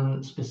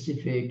one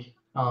specific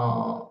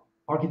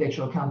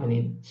architectural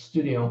company,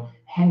 studio,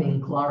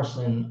 Henning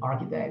Clarkson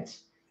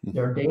Architects.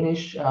 They're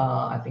Danish.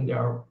 I think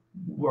they're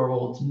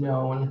world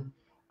known.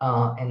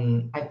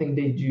 And I think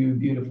they do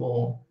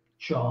beautiful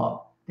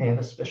job. They have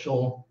a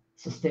special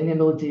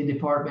sustainability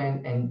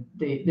department, and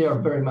they are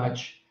very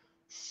much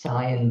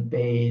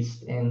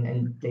science-based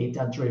and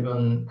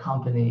data-driven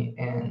company.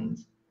 And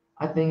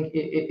I think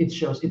it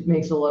shows, it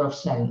makes a lot of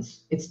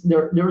sense.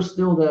 There's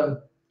still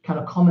the kind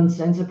of common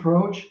sense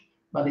approach,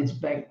 but it's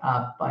backed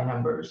up by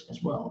numbers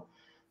as well.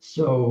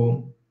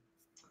 So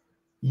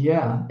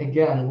yeah,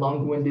 again,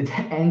 long-winded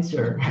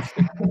answer.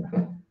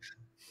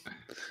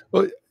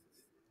 Well,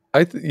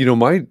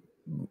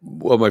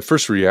 my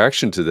first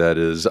reaction to that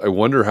is I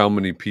wonder how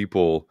many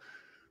people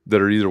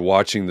that are either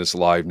watching this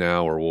live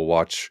now or will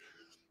watch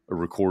a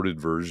recorded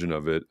version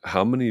of it.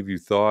 How many of you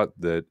thought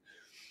that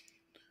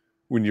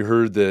when you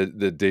heard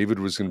that David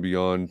was going to be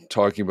on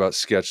talking about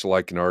sketch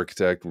like an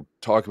architect,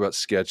 talk about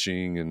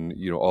sketching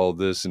and all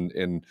this,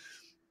 and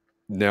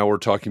now we're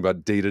talking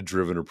about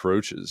data-driven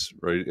approaches,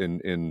 right?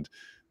 And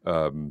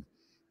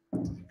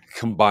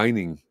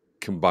combining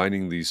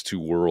these two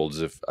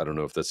worlds. If I don't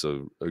know if that's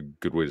a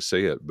good way to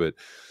say it, but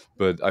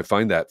I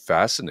find that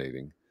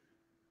fascinating.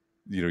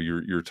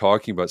 You're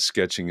talking about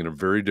sketching in a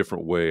very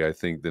different way, I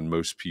think, than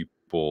most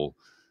people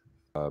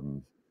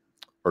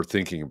are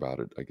thinking about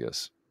it, I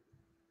guess.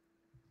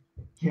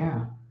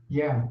 Yeah,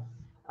 yeah.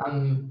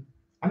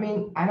 I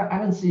mean, I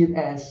don't see it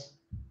as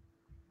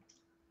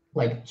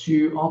like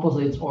two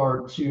opposites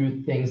or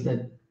two things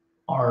that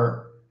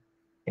are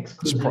It's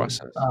exclusive,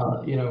 process.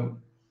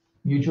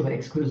 mutually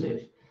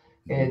exclusive.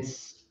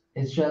 Mhm.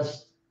 It's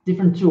just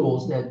different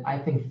tools that I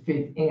think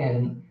fit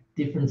in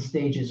different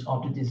stages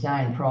of the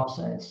design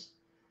process.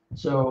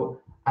 So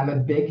I'm a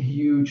big,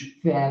 huge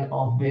fan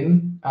of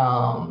Vim.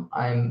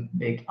 I'm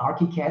big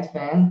ArchiCAD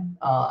fan.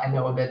 I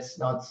know that's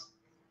not,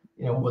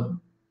 what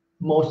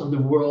most of the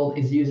world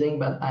is using,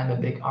 but I'm a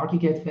big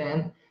ArchiCAD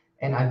fan,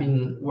 and I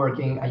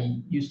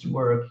used to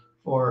work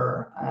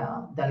for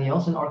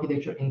Danielson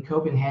Architecture in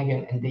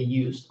Copenhagen, and they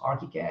used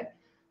ArchiCAD.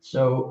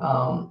 So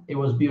it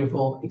was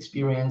beautiful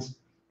experience,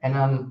 and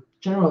I'm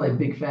generally a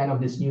big fan of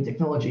this new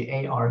technology,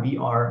 AR,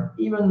 VR,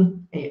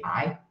 even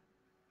AI.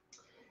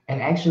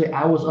 And actually,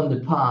 I was on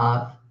the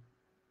path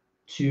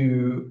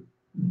to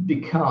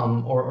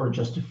become or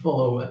just to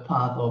follow a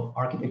path of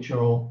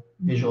architectural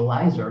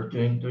visualizer,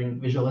 doing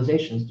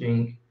visualizations,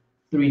 doing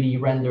 3D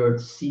rendered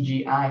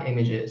CGI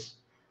images.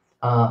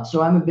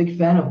 So I'm a big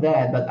fan of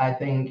that, but I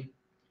think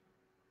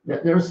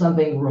that there's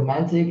something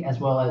romantic as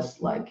well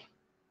as like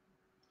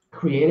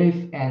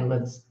creative and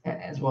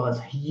as well as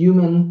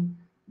human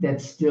that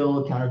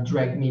still kind of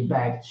dragged me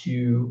back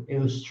to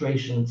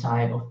illustration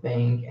type of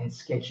thing and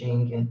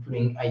sketching and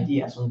putting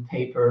ideas on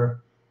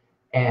paper.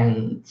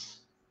 And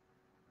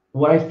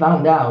what I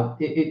found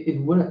out,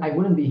 I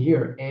wouldn't be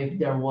here if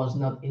there was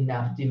not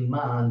enough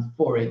demand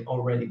for it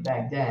already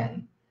back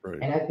then. Right.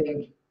 And I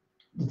think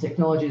the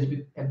technology is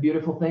a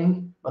beautiful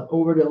thing, But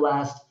over the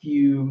last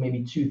few,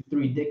 maybe 2,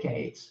 3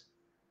 decades,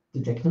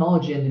 the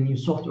technology and the new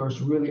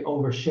softwares really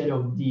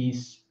overshadowed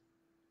these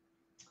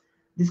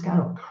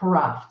kind of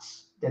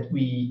crafts that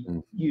we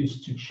Mm.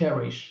 used to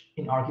cherish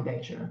in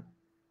architecture.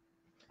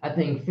 I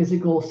think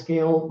physical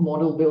scale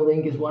model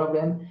building is one of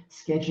them.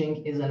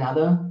 Sketching is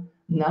another.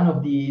 None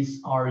of these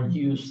are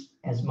used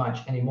as much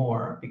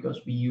anymore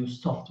because we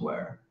use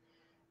software,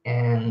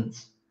 and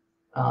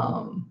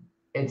um,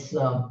 it's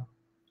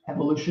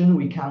evolution.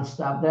 We can't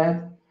stop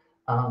that.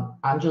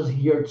 I'm just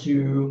here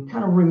to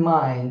kind of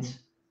remind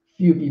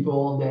few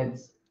people that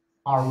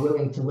are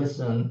willing to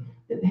listen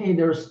that hey,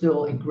 there's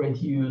still a great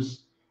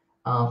use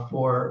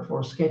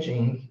for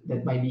sketching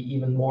that might be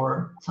even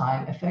more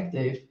time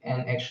effective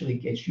and actually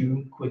get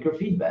you quicker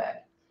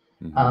feedback.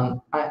 Mm-hmm.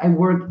 I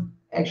work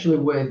actually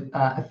with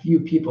a few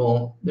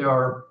people. There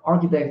are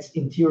architects,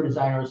 interior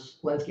designers,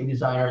 landscape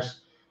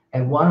designers,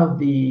 and one of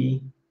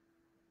the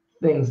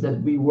things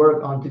that we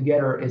work on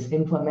together is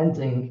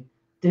implementing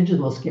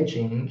digital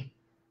sketching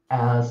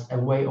as a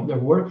way of their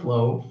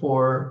workflow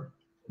for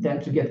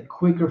them to get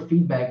quicker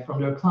feedback from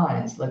their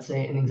clients. Let's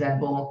say an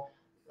example,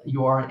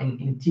 you are an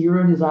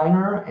interior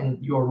designer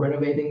and you're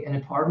renovating an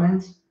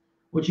apartment.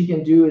 What you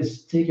can do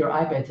is take your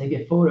iPad, take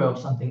a photo of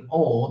something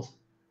old,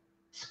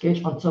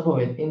 sketch on top of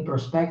it in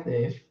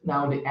perspective.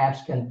 Now the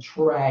apps can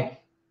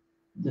track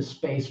the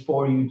space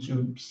for you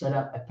to set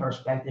up a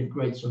perspective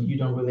grid so you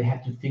don't really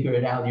have to figure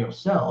it out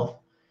yourself,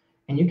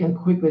 and you can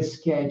quickly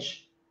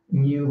sketch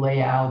new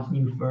layout,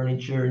 new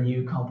furniture,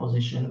 new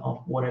composition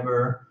of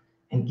whatever,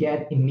 and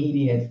get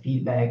immediate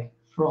feedback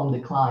from the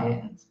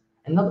client.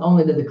 And not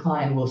only that the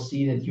client will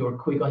see that you're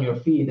quick on your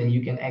feet and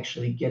you can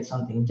actually get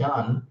something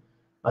done,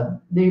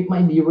 but they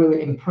might be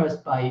really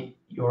impressed by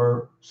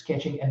your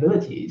sketching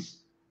abilities,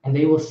 and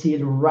they will see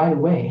it right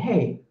away.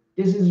 Hey,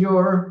 this is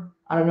your,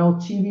 I don't know,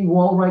 TV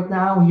wall right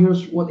now.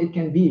 Here's what it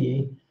can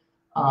be.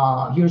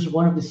 Here's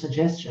one of the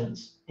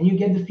suggestions. And you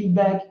get the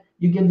feedback,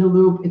 you get the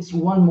loop. It's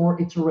one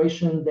more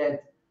iteration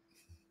that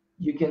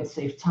you can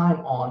save time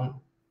on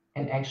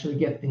and actually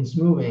get things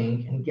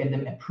moving and get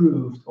them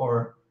approved.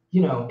 Or,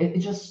 it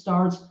just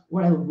starts.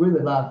 What I really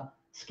love,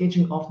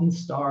 sketching often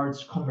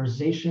starts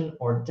conversation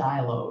or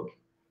dialogue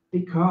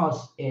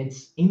because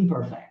it's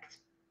imperfect.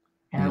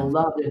 And I Mm.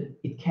 love that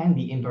it can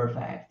be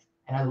imperfect.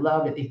 And I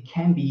love that it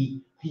can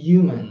be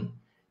human.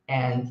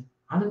 And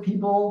other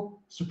people,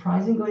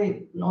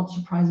 surprisingly, not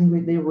surprisingly,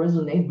 they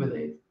resonate with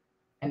it.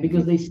 And Mm-hmm.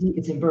 because they see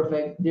it's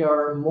imperfect, they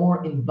are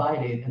more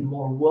invited and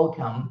more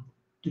welcome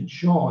to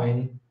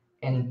join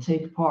and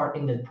take part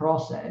in that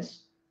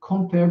process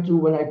compared to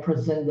when I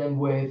present them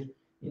with,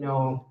 you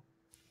know,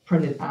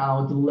 printed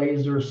out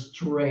laser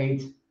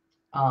straight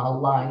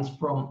lines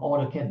from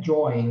AutoCAD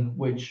drawing,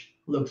 which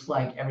looks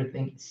like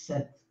everything is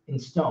set in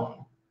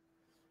stone.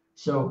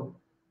 So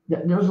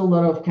there's a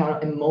lot of kind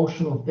of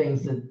emotional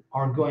things that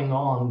are going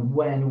on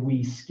when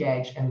we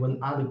sketch and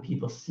when other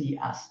people see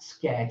us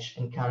sketch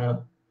and kind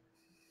of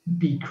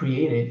be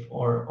creative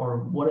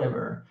or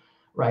whatever,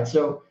 right?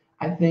 So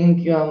I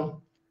think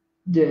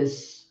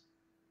this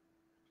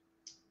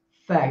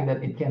fact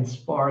that it can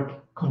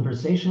spark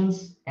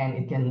conversations and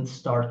it can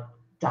start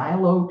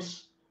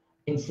dialogues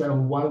instead of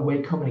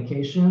one-way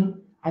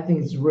communication, I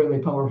think it's really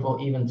powerful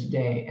even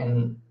today.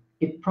 And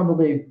it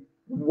probably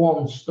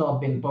won't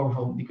stop being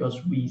powerful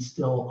because we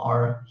still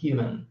are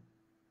human.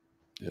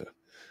 Yeah.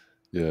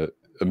 Yeah.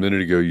 A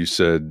minute ago, you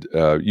said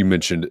you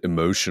mentioned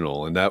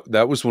emotional, and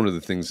that was one of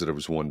the things that I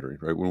was wondering.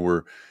 Right, when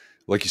we're,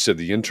 like you said,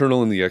 the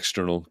internal and the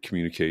external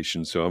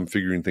communication. So I'm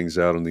figuring things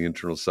out on the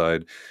internal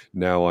side.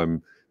 Now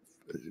I'm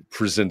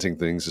presenting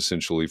things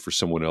essentially for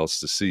someone else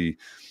to see.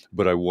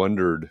 But I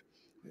wondered,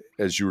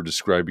 as you were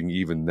describing,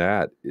 even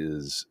that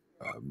is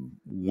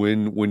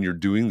when you're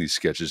doing these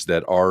sketches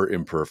that are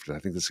imperfect. I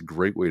think that's a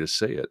great way to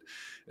say it,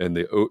 and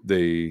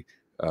they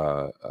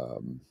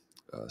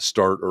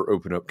start or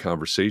open up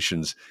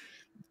conversations.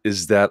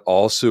 Is that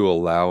also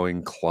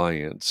allowing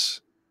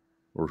clients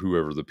or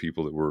whoever the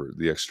people that were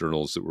the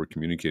externals that we're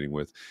communicating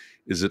with,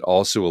 is it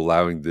also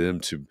allowing them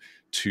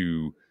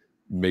to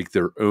make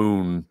their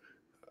own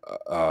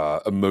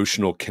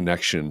emotional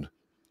connection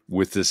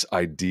with this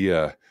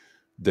idea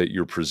that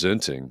you're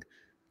presenting?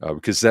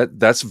 Because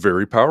that's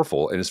very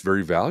powerful and it's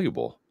very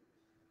valuable.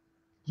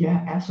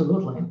 Yeah,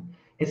 absolutely.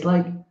 It's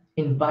like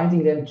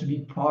inviting them to be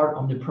part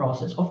of the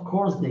process. Of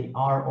course, they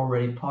are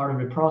already part of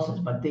the process,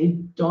 but they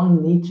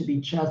don't need to be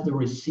just the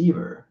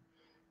receiver.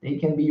 They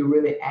can be a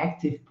really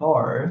active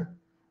part.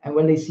 And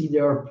when they see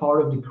they're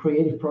part of the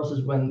creative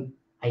process, when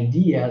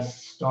ideas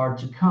start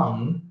to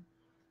come,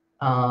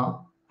 uh,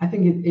 I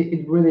think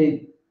it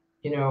really,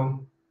 you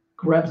know,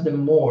 grabs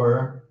them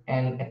more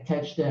and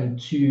attach them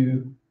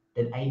to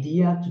that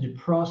idea, to the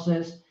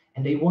process,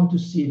 and they want to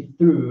see it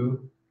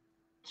through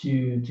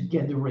to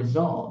get the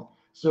result.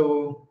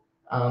 So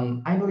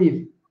I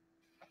believe,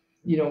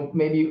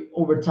 maybe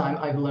over time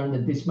I've learned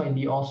that this might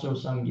be also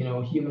some,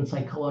 human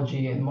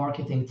psychology and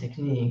marketing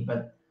technique,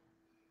 but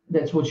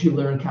that's what you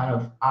learn kind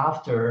of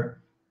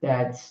after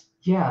that.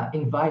 Yeah,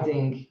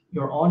 inviting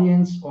your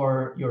audience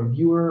or your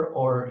viewer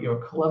or your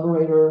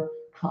collaborator,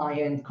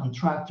 client,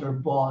 contractor,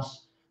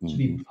 boss to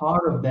be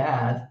part of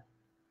that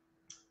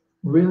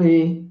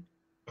really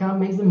kind of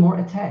makes them more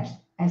attached.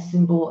 As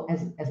simple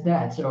as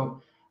that.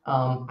 So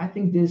I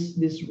think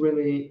this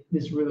really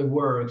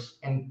works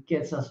and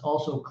gets us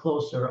also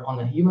closer on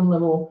a human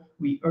level.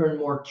 We earn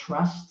more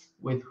trust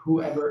with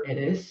whoever it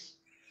is,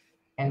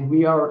 and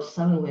we are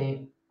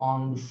suddenly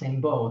on the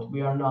same boat.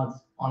 We are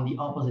not on the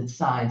opposite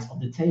sides of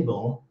the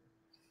table.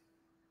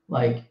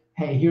 Like,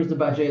 hey, here's the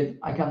budget.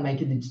 I can't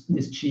make it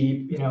this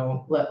cheap.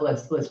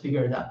 Let's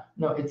figure it out.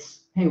 No,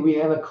 it's, hey, we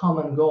have a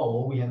common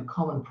goal. We have a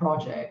common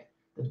project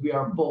that we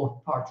are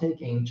both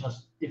partaking,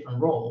 just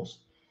different roles.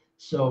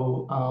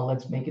 So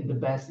let's make it the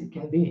best it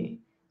can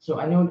be. So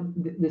I know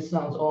this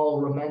sounds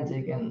all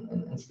romantic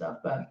and stuff,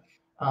 but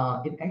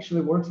it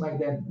actually works like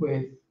that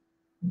with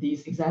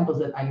these examples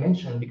that I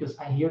mentioned, because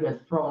I hear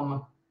that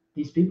from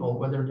these people,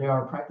 whether they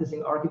are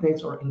practicing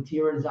architects or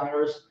interior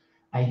designers.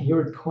 I hear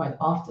it quite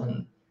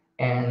often,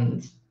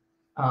 and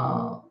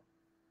uh,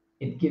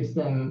 it gives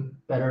them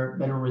better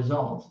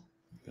results.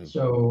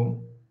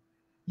 So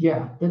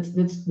yeah,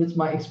 that's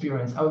my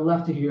experience. I would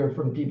love to hear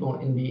from people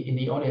in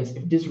the audience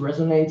if this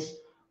resonates,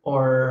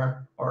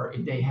 or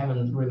if they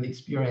haven't really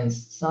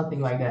experienced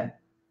something like that.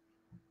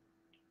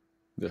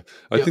 Yeah,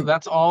 I think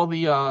that's all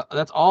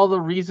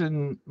the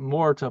reason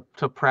more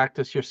to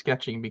practice your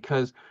sketching,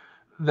 because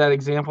that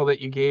example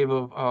that you gave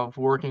of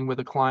working with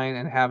a client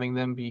and having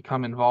them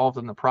become involved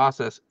in the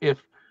process, if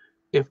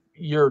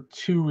you're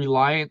too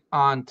reliant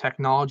on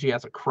technology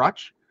as a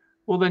crutch,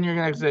 well, then you're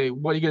gonna say,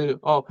 what are you gonna do?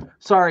 Oh,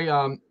 sorry,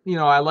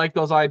 I like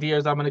those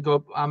ideas. I'm gonna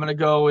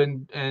go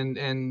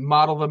and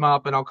model them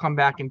up, and I'll come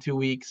back in 2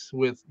 weeks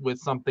with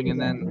something.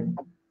 Exactly. And then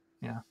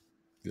yeah,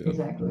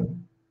 Exactly.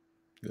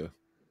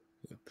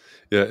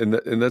 yeah,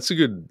 and that's a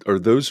good, or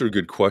those are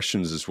good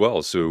questions as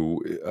well. So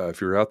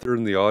if you're out there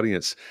in the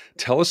audience,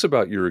 tell us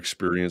about your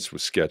experience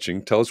with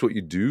sketching. Tell us what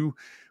you do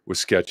with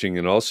sketching,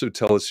 and also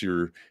tell us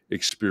your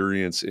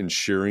experience in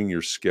sharing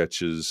your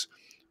sketches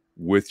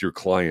with your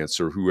clients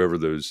or whoever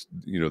those,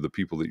 the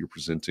people that you're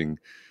presenting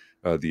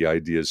the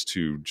ideas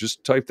to.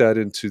 Just type that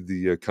into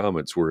the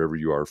comments wherever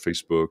you are,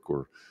 Facebook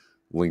or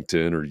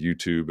LinkedIn or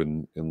YouTube,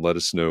 and let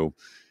us know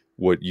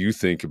what you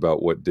think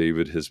about what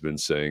David has been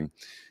saying.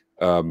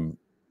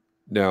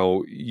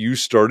 Now, you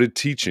started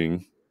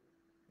teaching.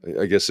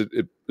 I guess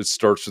it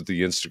starts with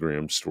the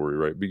Instagram story,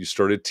 right? But you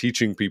started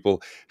teaching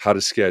people how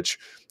to sketch.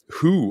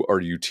 Who are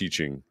you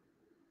teaching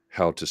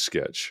how to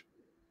sketch?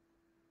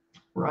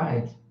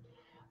 Right.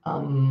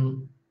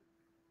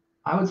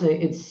 I would say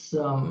it's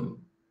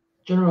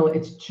generally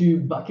it's two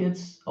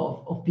buckets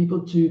of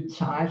people, two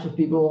types of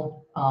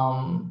people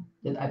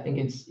that I think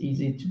it's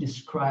easy to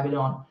describe it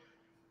on.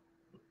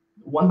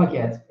 One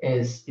bucket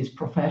is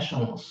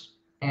professionals,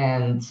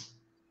 and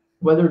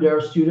whether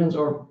they're students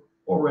or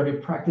already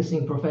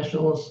practicing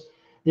professionals,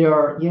 there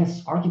are,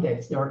 yes,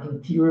 architects, there are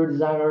interior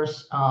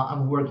designers.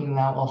 I'm working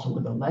now also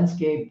with a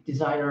landscape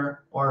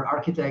designer or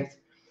architect.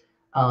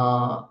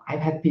 I've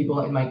had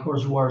people in my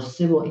course who are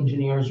civil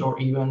engineers, or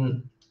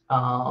even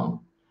how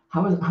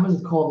is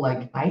it called,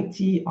 like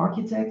IT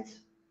architect,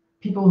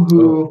 people Oh,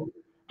 who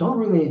don't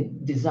really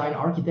design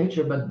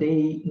architecture, but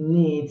they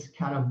need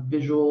kind of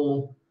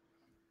visual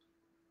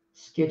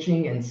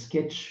sketching and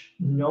sketch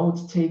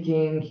note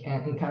taking,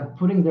 and kind of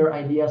putting their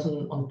ideas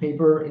on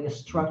paper in a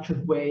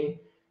structured way.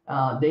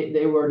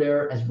 They were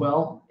there as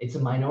well. It's a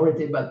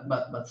minority,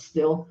 but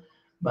still,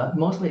 but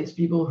mostly it's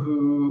people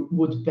who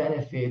would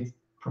benefit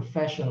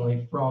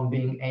professionally from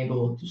being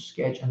able to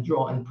sketch and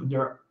draw and put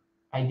their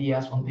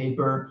ideas on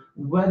paper,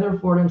 whether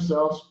for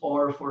themselves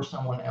or for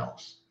someone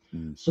else.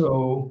 mm,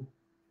 So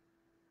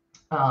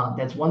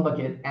that's one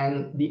bucket.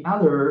 And the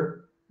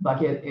other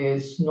bucket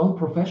is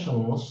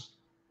non-professionals.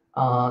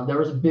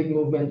 There is a big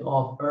movement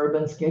of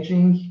urban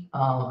sketching.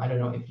 I don't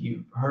know if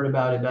you've heard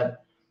about it,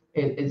 but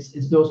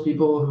it's those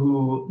people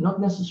who not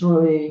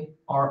necessarily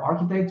are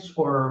architects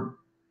or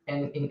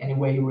in any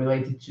way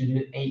related to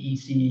the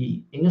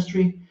AEC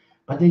industry,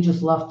 but they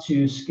just love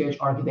to sketch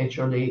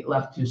architecture. They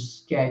love to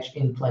sketch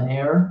in plein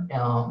air.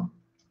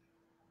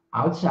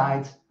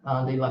 Outside,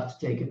 they love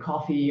to take a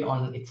coffee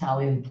on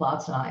Italian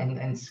Plaza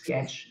and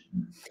sketch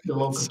the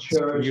local that's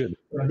pretty church,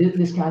 good.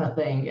 this kind of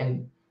thing.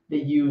 And they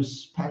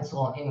use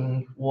pencil,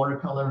 ink,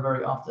 watercolor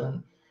very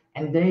often.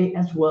 And they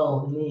as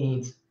well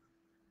need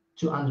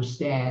to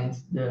understand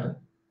the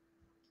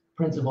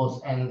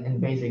principles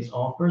and basics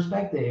of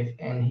perspective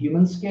and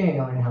human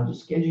scale, and how to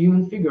sketch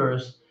human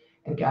figures,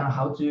 and kind of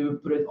how to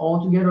put it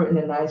all together in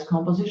a nice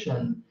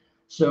composition.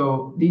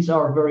 So these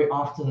are very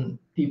often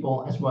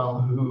people as well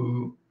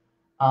who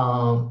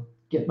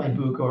get my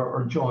book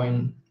or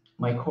join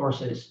my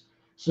courses.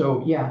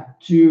 So yeah,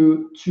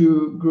 two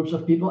groups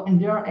of people, and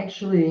they are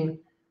actually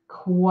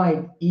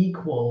quite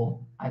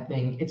equal. I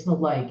think it's not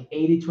like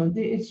 80-20.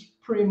 It's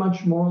pretty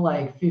much more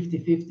like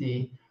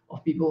 50-50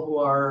 of people who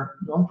are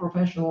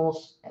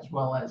non-professionals as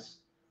well as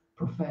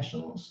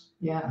professionals.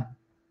 Yeah.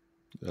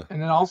 Yeah.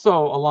 And then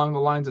also along the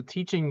lines of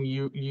teaching,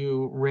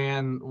 you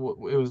ran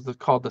it was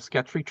called the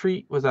Sketch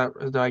Retreat.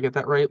 Did I get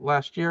that right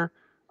last year?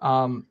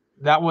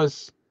 That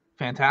was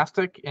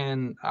fantastic,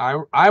 and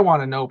I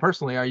want to know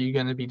personally, are you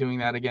going to be doing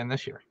that again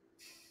this year?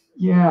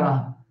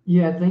 Yeah,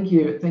 yeah. Thank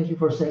you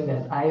for saying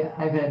that.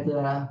 I've had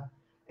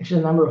actually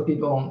a number of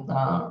people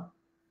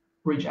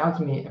reach out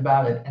to me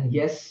about it, and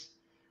yes,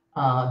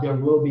 there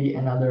will be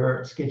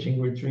another sketching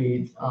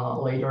retreat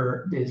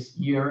later this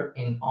year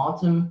in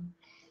autumn.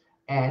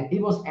 And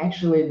it was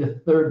actually the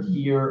third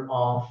year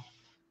of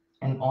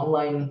an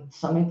online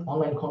summit,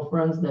 online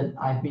conference that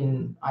I've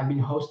been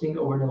hosting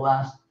over the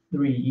last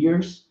 3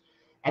 years.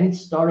 And it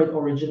started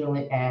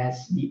originally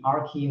as the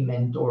Archie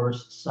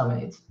Mentors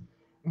Summit.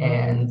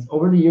 And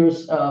over the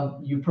years,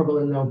 you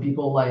probably know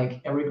people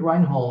like Eric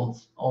Reinhold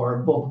or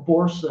Bob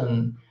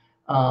Borson,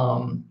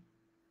 um,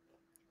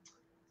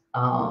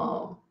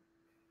 uh,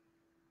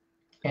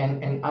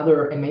 and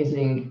other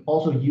amazing,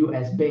 also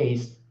US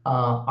based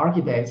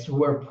architects who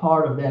were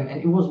part of them.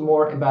 And it was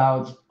more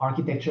about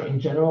architecture in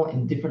general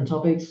and different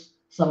topics.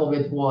 Some of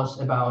it was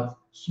about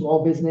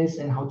small business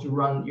and how to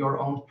run your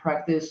own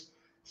practice.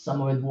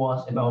 Some of it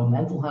was about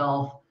mental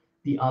health.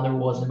 The other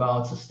was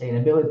about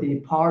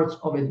sustainability. Parts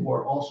of it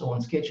were also on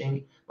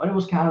sketching, but it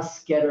was kind of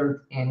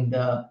scattered in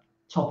the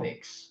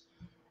topics.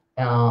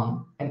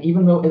 And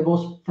even though it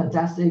was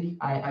fantastic,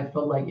 I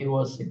felt like it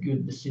was a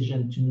good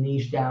decision to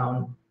niche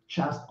down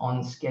just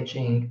on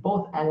sketching,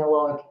 both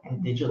analog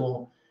and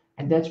digital.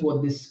 And that's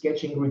what this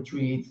sketching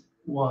retreat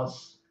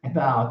was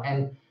about.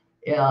 And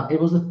it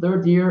was the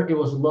third year. It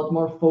was a lot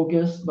more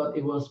focused, but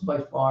it was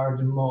by far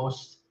the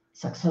most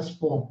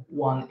successful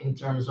one in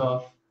terms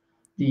of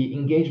the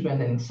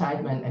engagement and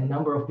excitement and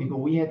number of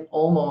people. We had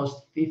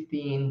almost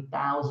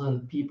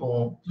 15,000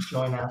 people to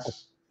join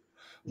us.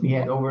 We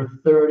had over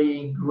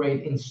 30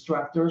 great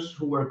instructors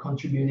who were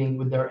contributing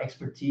with their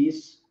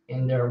expertise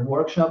in their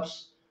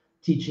workshops,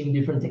 teaching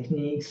different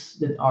techniques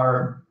that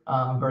are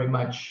very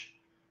much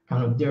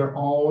kind of their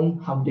own,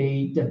 how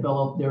they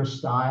develop their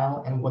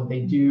style and what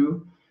they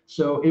do.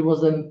 So it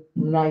was a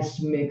nice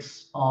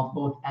mix of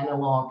both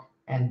analog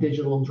and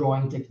digital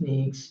drawing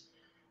techniques,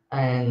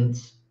 and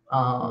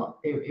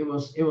it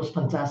was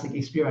fantastic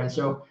experience.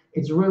 So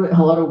it's really a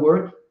lot of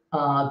work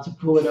to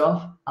pull it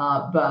off,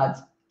 but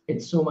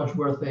it's so much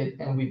worth it,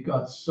 and we've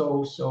got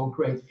so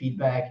great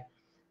feedback,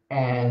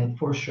 and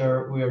for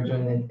sure we are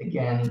doing it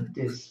again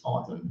this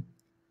autumn.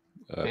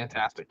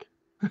 Fantastic.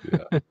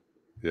 Yeah.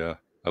 Yeah.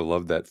 I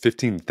love that.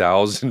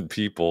 15,000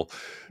 people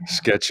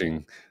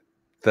sketching.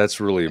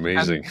 That's really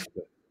amazing. And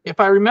if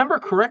I remember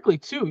correctly,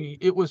 too,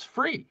 it was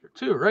free,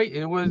 too, right?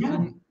 It was,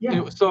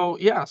 Yeah,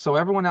 yeah. so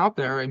everyone out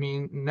there, I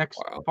mean,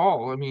 next Wow.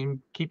 fall, I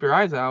mean, keep your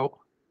eyes out.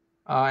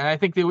 And I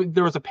think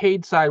there was a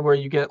paid side where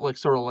you get like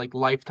sort of like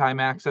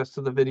lifetime access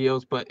to the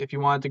videos, but if you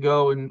wanted to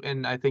go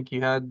and I think you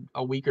had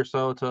a week or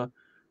so to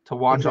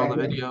watch all the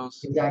Exactly,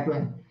 videos.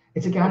 exactly.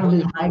 It's a It kind of was,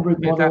 this it was hybrid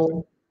fantastic.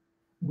 model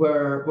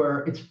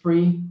where it's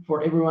free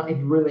for everyone. It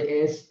really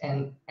is.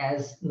 And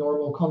as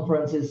normal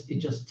conferences, it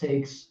just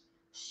takes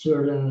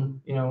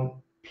certain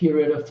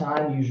period of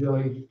time,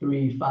 usually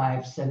 3,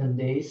 5, 7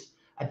 days.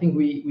 I think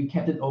we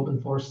kept it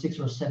open for 6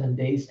 or 7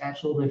 days,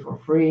 absolutely for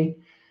free,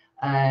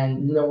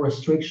 and no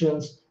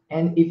restrictions.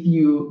 And if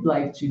you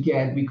like to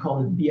get, we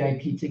call it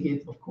VIP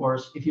ticket, of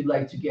course, if you'd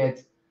like to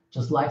get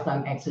just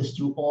lifetime access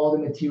to all the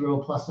material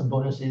plus some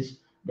bonuses,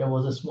 there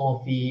was a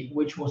small fee,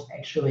 which was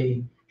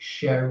actually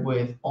shared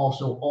with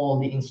also all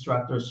the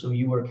instructors. So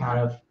you were kind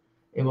of,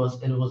 it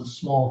was a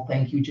small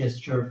thank you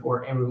gesture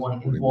for everyone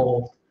Supporting them.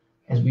 involved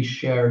as we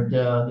shared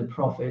the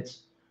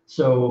profits.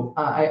 So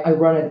I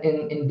run it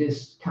in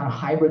this kind of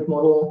hybrid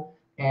model,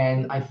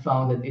 and I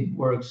found that it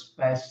works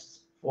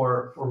best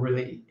for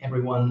really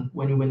everyone,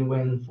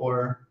 win-win-win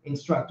for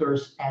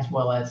instructors as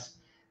well as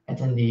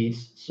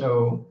attendees.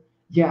 So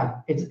yeah,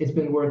 it's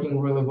been working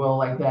really well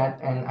like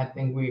that, and I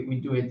think we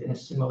do it in a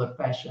similar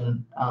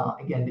fashion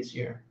again this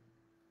year.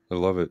 I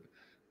love it.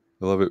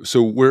 I love it.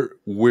 So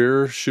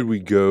where should we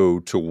go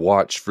to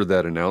watch for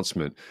that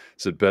announcement?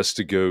 Is it best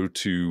to go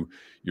to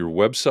your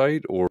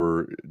website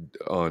or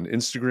on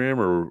Instagram,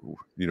 or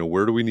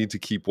where do we need to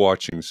keep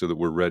watching so that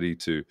we're ready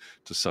to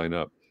sign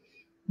up?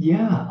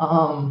 Yeah,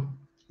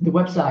 the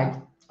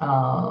website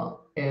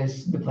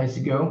is the place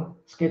to go.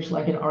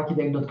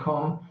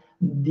 Sketchlikeanarchitect.com.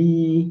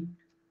 The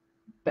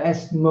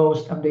best,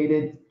 most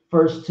updated,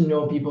 first to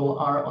know people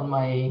are on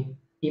my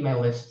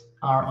email list,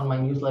 are on my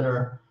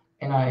newsletter,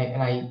 and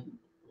I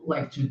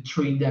like to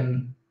treat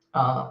them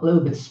a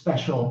little bit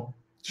special.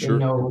 They Sure.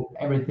 know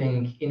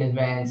everything in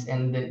advance,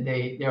 and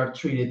they are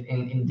treated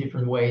in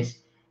different ways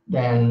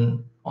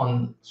than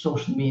on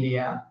social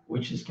media,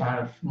 which is kind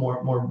of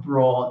more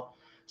broad.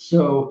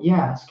 So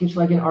yeah,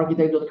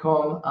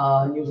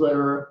 sketchlikeanarchitect.com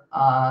newsletter,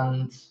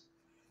 and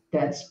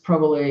that's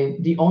probably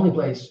the only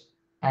place,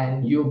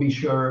 and you'll be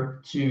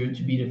sure to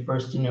be the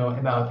first to know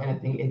about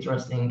anything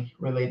interesting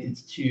related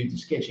to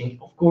sketching,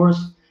 of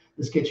course,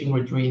 the sketching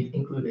retreat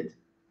included.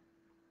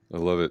 I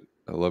love it.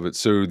 I love it.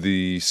 So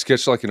the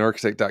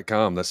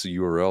sketchlikeanarchitect.com, that's the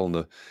URL in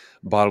the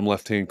bottom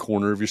left-hand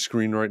corner of your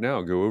screen right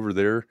now. Go over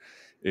there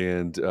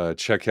and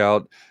check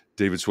out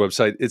David's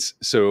website.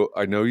 So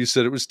I know you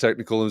said it was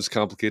technical and it was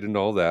complicated and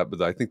all that,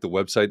 but I think the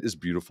website is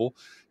beautiful.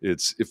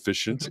 It's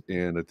efficient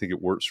and I think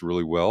it works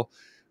really well.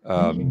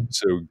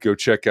 So go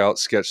check out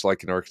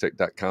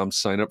sketchlikeanarchitect.com,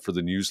 sign up for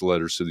the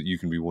newsletter so that you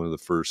can be one of the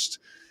first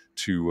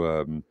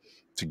to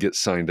get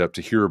signed up,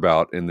 to hear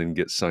about, and then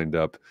get signed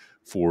up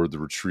for the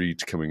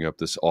retreat coming up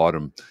this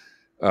autumn.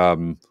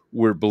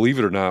 Believe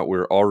it or not,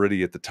 we're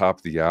already at the top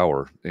of the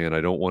hour, and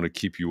I don't want to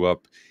keep you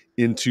up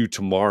into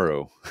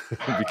tomorrow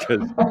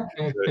because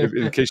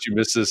in case you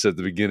missed this at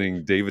the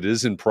beginning, David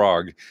is in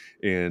Prague,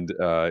 and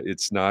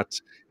it's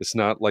not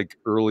like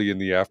early in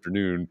the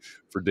afternoon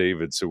for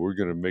David. So we're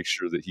going to make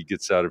sure that he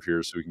gets out of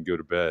here so he can go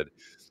to bed.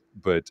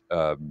 But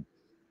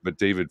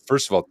David,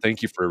 first of all,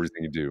 thank you for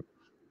everything you do.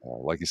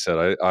 Like you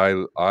said,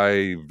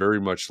 I very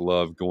much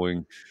love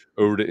going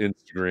over to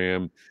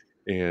Instagram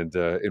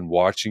and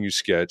watching you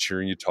sketch,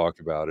 hearing you talk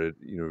about it,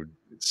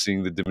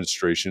 seeing the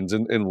demonstrations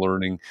and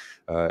learning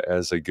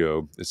as I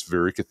go. It's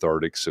very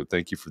cathartic. So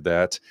thank you for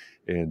that.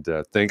 And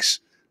thanks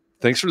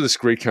for this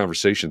great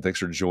conversation. Thanks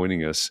for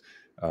joining us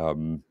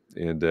and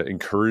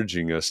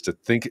encouraging us to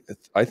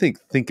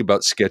think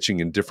about sketching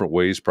in different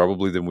ways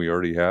probably than we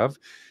already have,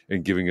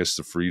 and giving us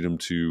the freedom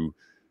to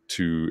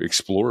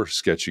explore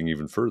sketching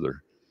even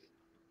further.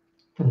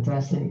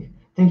 Fantastic.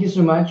 Thank you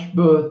so much,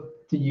 both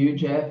to you,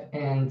 Jeff,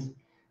 and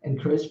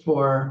Chris,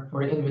 for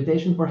the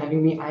invitation, for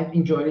having me. I've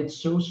enjoyed it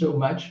so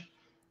much.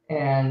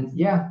 And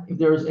yeah, if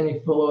there's any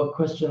follow-up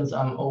questions,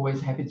 I'm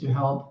always happy to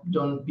help.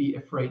 Don't be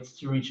afraid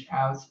to reach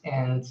out.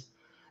 And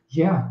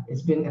yeah,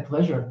 it's been a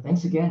pleasure.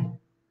 Thanks again.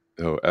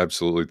 Oh,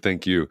 absolutely.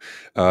 Thank you.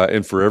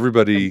 And for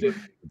everybody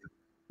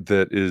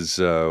that is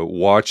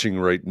watching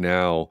right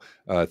now,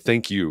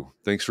 thank you.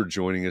 Thanks for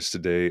joining us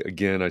today.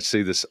 Again, I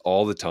say this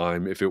all the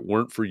time. If it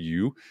weren't for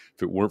you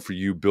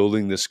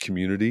building this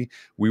community,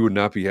 we would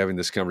not be having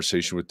this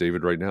conversation with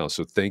David right now.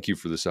 So thank you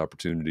for this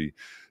opportunity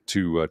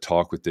to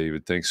talk with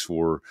David. Thanks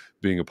for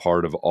being a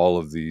part of all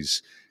of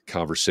these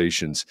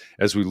conversations.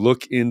 As we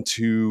look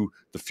into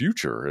the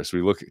future, as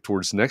we look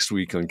towards next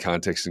week on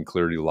Context and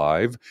Clarity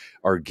Live,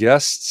 our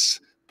guests,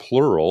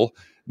 plural,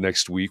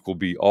 next week will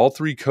be all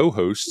three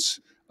co-hosts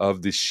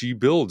of the She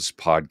Builds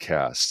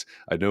podcast.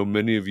 I know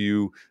many of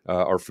you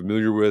are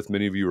familiar with,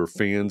 many of you are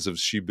fans of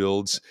She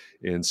Builds.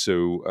 And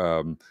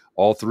so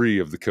all three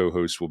of the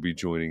co-hosts will be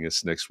joining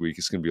us next week.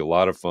 It's going to be a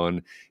lot of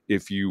fun.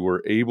 If you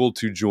were able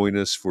to join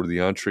us for the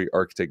Entree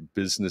Architect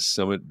Business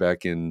Summit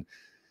back in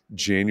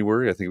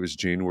January, I think it was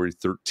January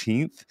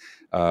 13th.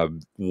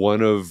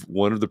 One of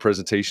the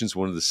presentations,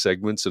 one of the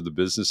segments of the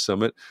Business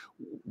Summit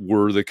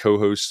were the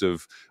co-hosts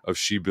of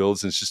She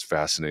Builds, and it's just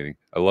fascinating.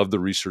 I love the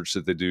research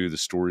that they do, the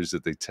stories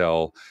that they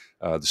tell,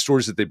 the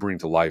stories that they bring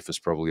to life is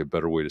probably a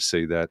better way to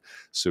say that.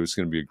 So it's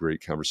going to be a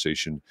great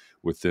conversation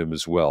with them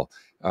as well.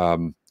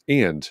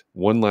 And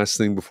one last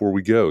thing before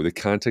we go, the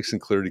Context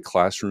and Clarity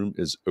Classroom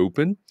is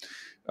open.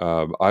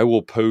 I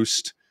will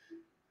post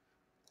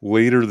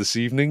later this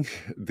evening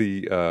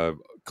the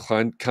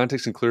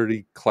Context and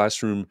Clarity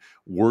Classroom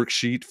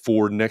worksheet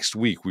for next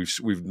week.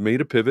 We've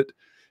made a pivot,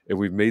 and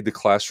we've made the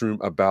classroom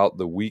about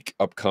the week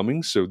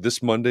upcoming. So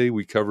this Monday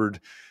we covered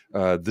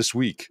this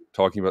week,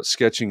 talking about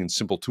sketching and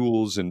simple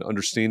tools and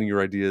understanding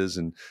your ideas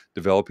and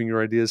developing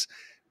your ideas.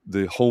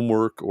 The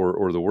homework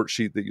or the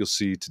worksheet that you'll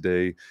see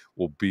today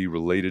will be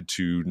related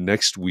to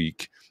next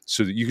week,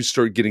 so that you can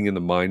start getting in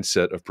the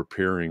mindset of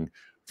preparing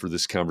for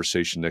this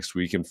conversation next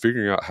week and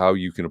figuring out how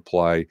you can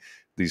apply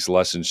these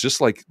lessons.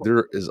 Just like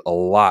there is a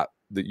lot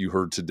that you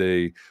heard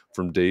today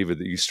from David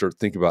that you start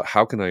thinking about,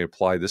 how can I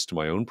apply this to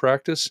my own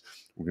practice?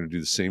 We're going to do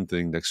the same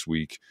thing next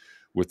week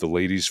with the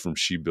ladies from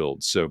She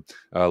Builds. So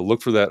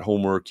look for that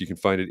homework. You can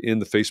find it in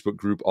the Facebook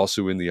group,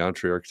 also in the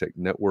Entree Architect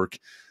Network.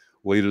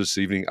 Later this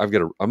evening, I'm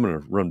going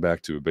to run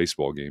back to a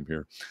baseball game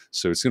here.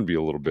 So it's going to be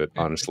a little bit,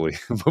 honestly,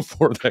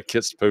 before that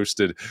gets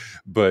posted,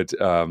 but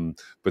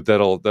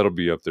that'll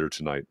be up there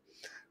tonight.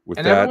 With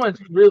and that,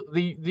 everyone's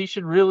really, they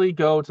should really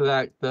go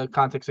to the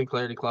Context and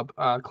Clarity Club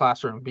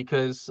classroom,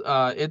 because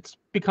it's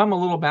become a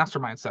little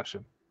mastermind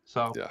session.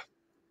 So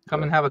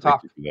come and have a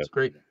talk. It's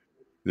great.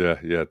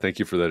 Yeah. Thank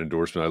you for that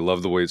endorsement. I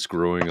love the way it's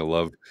growing. I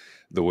love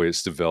the way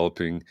it's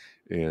developing.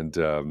 And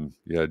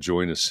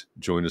join us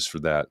for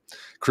that.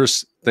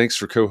 Chris, thanks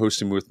for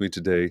co-hosting with me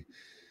today.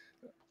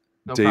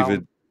 No David,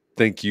 problem.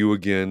 Thank you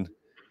again.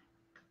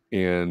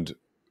 And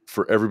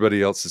for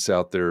everybody else that's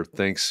out there,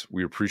 thanks.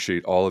 We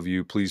appreciate all of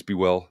you. Please be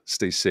well,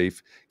 stay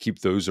safe, keep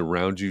those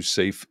around you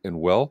safe and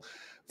well.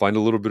 Find a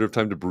little bit of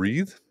time to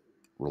breathe,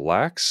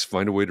 relax,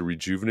 find a way to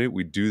rejuvenate.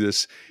 We do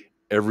this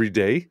every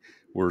day.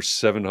 We're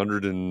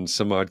 700 and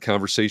some odd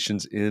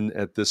conversations in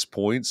at this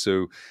point.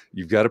 So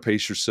you've got to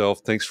pace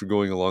yourself. Thanks for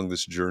going along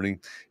this journey,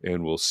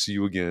 and we'll see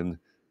you again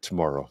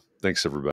tomorrow. Thanks, everybody.